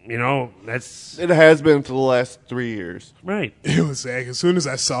 which that's It has been for the last 3 years. right. It was sad. As soon as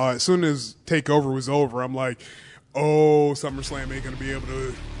I saw it, as soon as TakeOver was over, I'm like, oh, SummerSlam ain't going to be able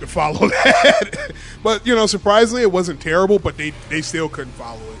to follow that. But, surprisingly, it wasn't terrible, but they still couldn't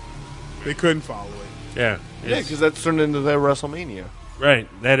follow it. They couldn't follow it. Yeah, Yeah, because that's turned into their WrestleMania. right.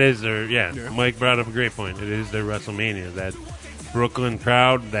 That is their Yeah. Mike brought up a great point. It is their WrestleMania. That Brooklyn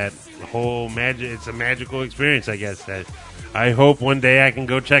crowd, that whole magic. It's a magical experience, I guess. That I hope one day I can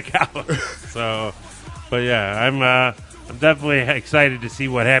go check out. So, but yeah, I'm definitely excited to see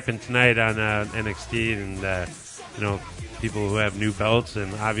what happened tonight on NXT, and people who have new belts,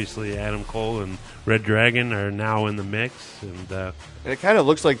 and obviously Adam Cole and Red Dragon are now in the mix, and And it kind of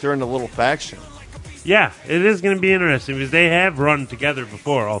looks like they're in a little faction. yeah, it is going to be interesting because they have run together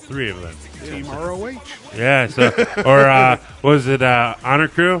before, all three of them. Team ROH. Yeah, so or was it Honor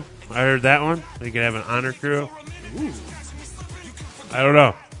Crew? I heard that one. They could have an Honor Crew. Ooh, I don't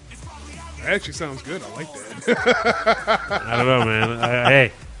know. that actually sounds good. I like that. I don't know,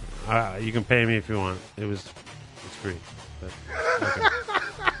 man. Hey, you can pay me if you want. It's free. But, okay.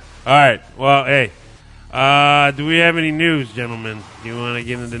 All right. Well, hey. Do we have any news, gentlemen? Do you want to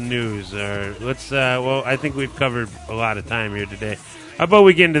get into news, or let's? Well, I think we've covered a lot of time here today. How about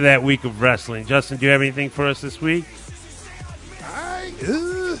we get into that week of wrestling? Justin, do you have anything for us this week?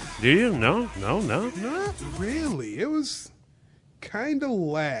 Do you? No. Not really. It was kind of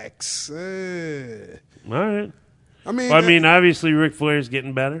lax. All right. I mean, Well, I mean, obviously, Ric Flair's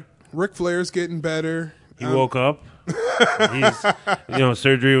getting better. Ric Flair's getting better. He woke up. He's,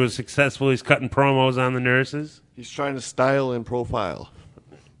 surgery was successful. He's cutting promos on the nurses. He's trying to style and profile.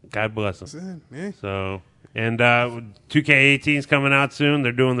 God bless him. Yeah. So, and 2K18 is coming out soon.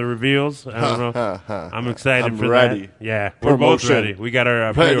 They're doing the reveals. I don't know. I'm excited I'm for ready. that. Yeah, we're both Promotion. ready. We got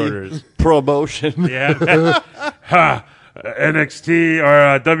our pre-orders. Promotion. Yeah. Ha! NXT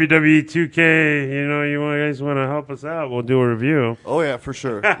or WWE 2K. You guys want to help us out? We'll do a review. Oh, yeah, for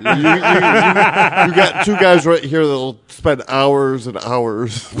sure. You got two guys right here that'll spend hours and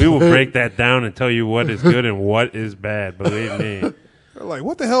hours. We will break that down and tell you what is good and what is bad. Believe me. They're like,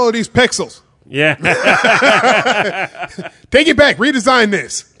 what the hell are these pixels? Yeah. Take it back. Redesign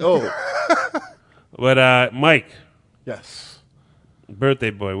this. Oh, But Mike, yes.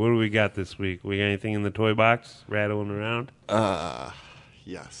 birthday boy, what do we got this week? We got anything in the toy box rattling around?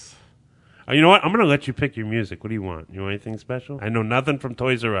 Yes. You know what? I'm going to let you pick your music. What do you want? You want anything special? I know nothing from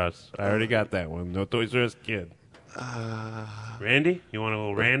Toys R Us. I already got that one. No Toys R Us kid. Randy? You want a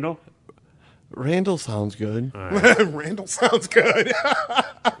little Randall? Randall sounds good. Randall sounds good.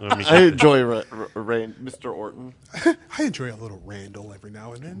 Let me I get enjoy Mr. Orton. I enjoy a little Randall every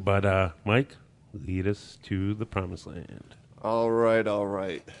now and then. But Mike, lead us to the promised land. All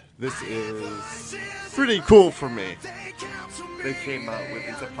right. This is pretty cool for me. They came out with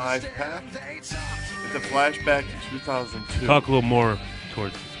it's a 5-pack. It's a flashback to 2002. Talk a little more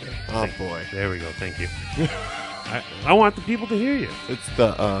towards. Oh boy, There we go. Thank you. I want the people to hear you. it's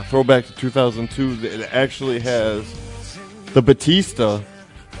the throwback to 2002. It actually has the Batista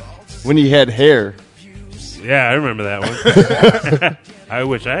when he had hair, Yeah, I remember that one. I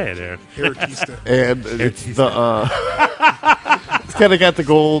wish I had hair. Aretista. and it's the it's kind of got the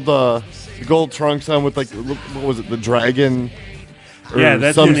gold trunks on with like what was it, the dragon? Or Yeah,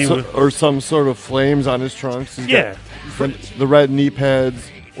 that some didn't even- or some sort of flames on his trunks. He's Yeah. got the red knee pads.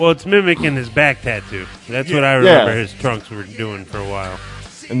 Well, it's mimicking his back tattoo. That's what I remember his trunks were doing for a while.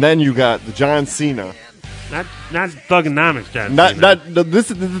 And then you got the John Cena. Not Thugonomics, John Not Cena. this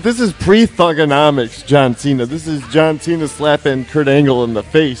is pre-Thugonomics John Cena. This is John Cena slapping Kurt Angle in the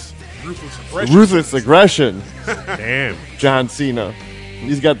face. Ruthless aggression. Damn. John Cena.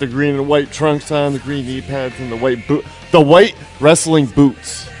 He's got the green and white trunks on, the green knee pads, and the white wrestling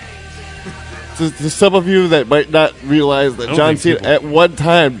boots. To some of you that might not realize that don't John think Cena, at one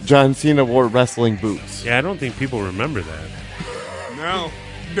time, John Cena wore wrestling boots. Yeah, I don't think people remember that. No.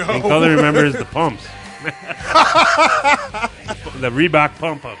 I think all they remember is the pumps. The Reebok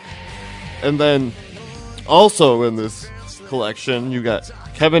pump up. And then, also in this collection, you got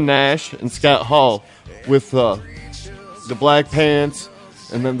Kevin Nash and Scott Hall with the black pants,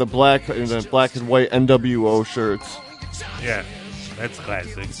 and then the black and white NWO shirts. Yeah, that's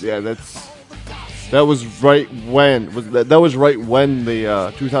classic. Yeah, that was right when that was right when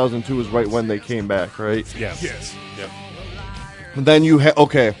the 2002 was right when they came back, right? Yeah. Yes. Yep. And then you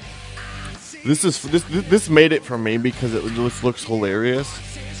okay. This made it for me because it just looks hilarious.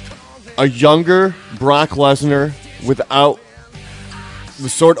 A younger Brock Lesnar without the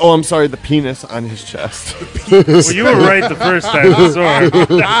sword. Oh, I'm sorry, the penis on his chest. Well, you were right the first time. The sword.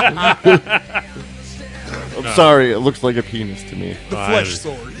 I'm sorry, it looks like a penis to me. The flesh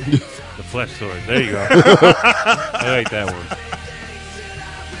sword. The flesh sword. There you go. I like that one.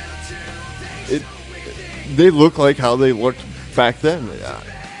 They look like how they looked back then.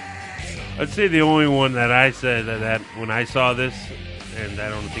 I'd say the only one that I said that when I saw this, and I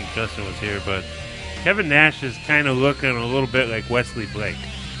don't think Justin was here, but Kevin Nash is kind of looking a little bit like Wesley Blake.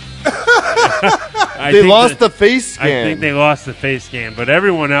 They lost the face scan. I think they lost the face scan, but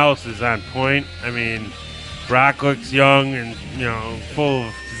everyone else is on point. I mean, Brock looks young and full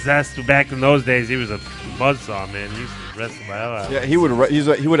of zest. Back in those days, he was a buzzsaw, man. He used to wrestle the hell out. Yeah, he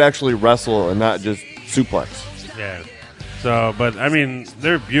would actually wrestle and not just suplex. Yeah. So, but I mean,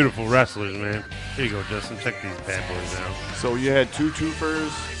 they're beautiful wrestlers, man. Here you go, Justin. Check these bad boys out. So you had 2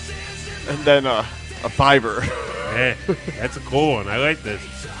 twofers and then a fiver. Hey, that's a cool one. I like this.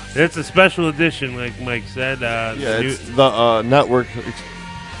 It's a special edition, like Mike said. It's the network.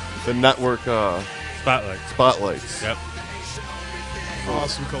 The network spotlights. Yep.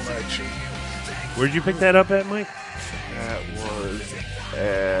 Awesome collection. Where'd you pick that up at, Mike? That was.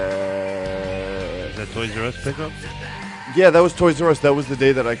 Is that Toys R Us pickup? Yeah, that was Toys R Us. That was the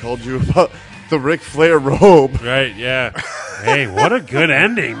day that I called you about the Ric Flair robe. Right, yeah. Hey, what a good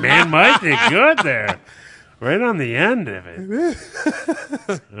ending, man. Mike did good there. Right on the end of it.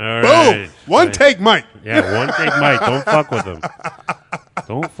 All right. Boom! One take, Mike. Yeah, one take Mike. Don't fuck with him.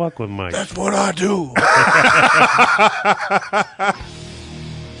 Don't fuck with Mike. That's what I do.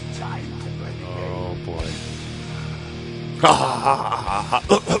 Oh, boy. All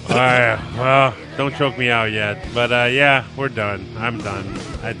right. Well, don't choke me out yet. But, yeah, we're done. I'm done.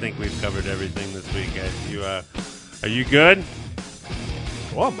 I think we've covered everything this week, guys. Are you good?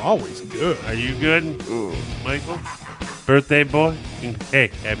 Well, I'm always good. Are you good, Michael? Birthday boy? Hey,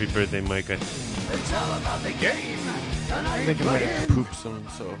 happy birthday, Micah. I think I'm going to poop soon,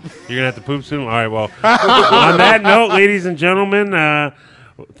 so. You're going to have to poop soon? All right, well, on that note, ladies and gentlemen,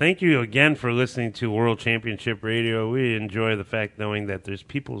 thank you again for listening to World Championship Radio. We enjoy the fact knowing that there's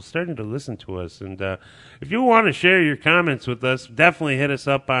people starting to listen to us. And if you want to share your comments with us, definitely hit us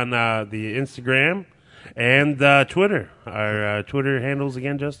up on the Instagram and Twitter. Our Twitter handles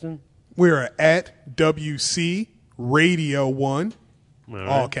again, Justin? We're at WC Radio 1,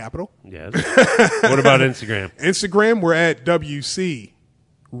 all capital. Yes. What about Instagram? Instagram, we're at WC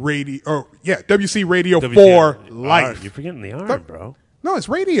Radio. Oh, yeah, WC Radio WC 4 R. Life. You're forgetting the R, bro. No, it's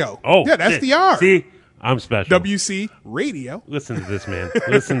radio. Oh, yeah, that's shit. the R. See, I'm special. WC Radio. Listen to this man.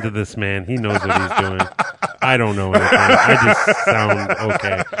 Listen to this man. He knows what he's doing. I don't know anything. I just sound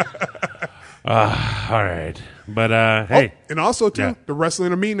okay. All right. But, hey. Oh, and also, too, Yeah. the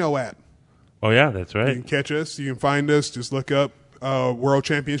Wrestling Amino app. Oh, yeah, that's You right. can catch us. You can find us. Just look up World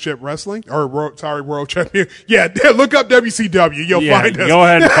Championship Wrestling World Champion. Yeah, look up WCW. You'll find us. Go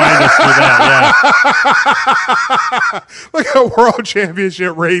ahead and find us through that. Yeah. Look at World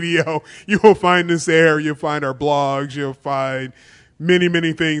Championship Radio. You will find us there. You'll find our blogs. You'll find many,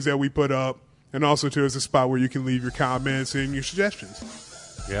 many things that we put up. And also, too, is a spot where you can leave your comments and your suggestions.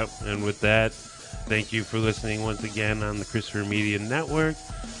 Yep. And with that, thank you for listening once again on the Christopher Media Network.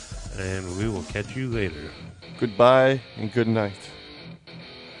 And we will catch you later. Goodbye and good night.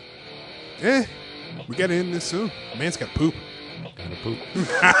 We got to end this soon. Man's got to poop. Gotta poop.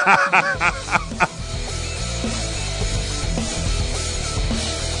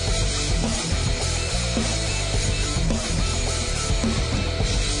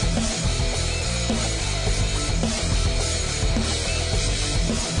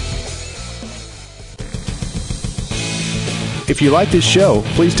 If you like this show,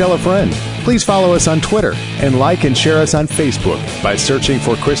 please tell a friend. Please follow us on Twitter and like and share us on Facebook by searching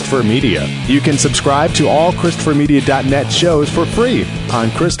for Christopher Media. You can subscribe to all ChristopherMedia.net shows for free on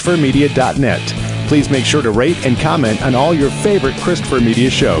ChristopherMedia.net. Please make sure to rate and comment on all your favorite Christopher Media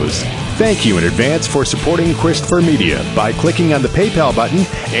shows. Thank you in advance for supporting Christopher Media by clicking on the PayPal button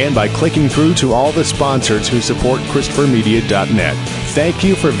and by clicking through to all the sponsors who support ChristopherMedia.net. Thank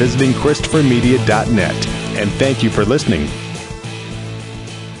you for visiting ChristopherMedia.net, and thank you for listening.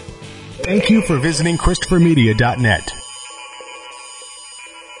 Thank you for visiting ChristopherMedia.net.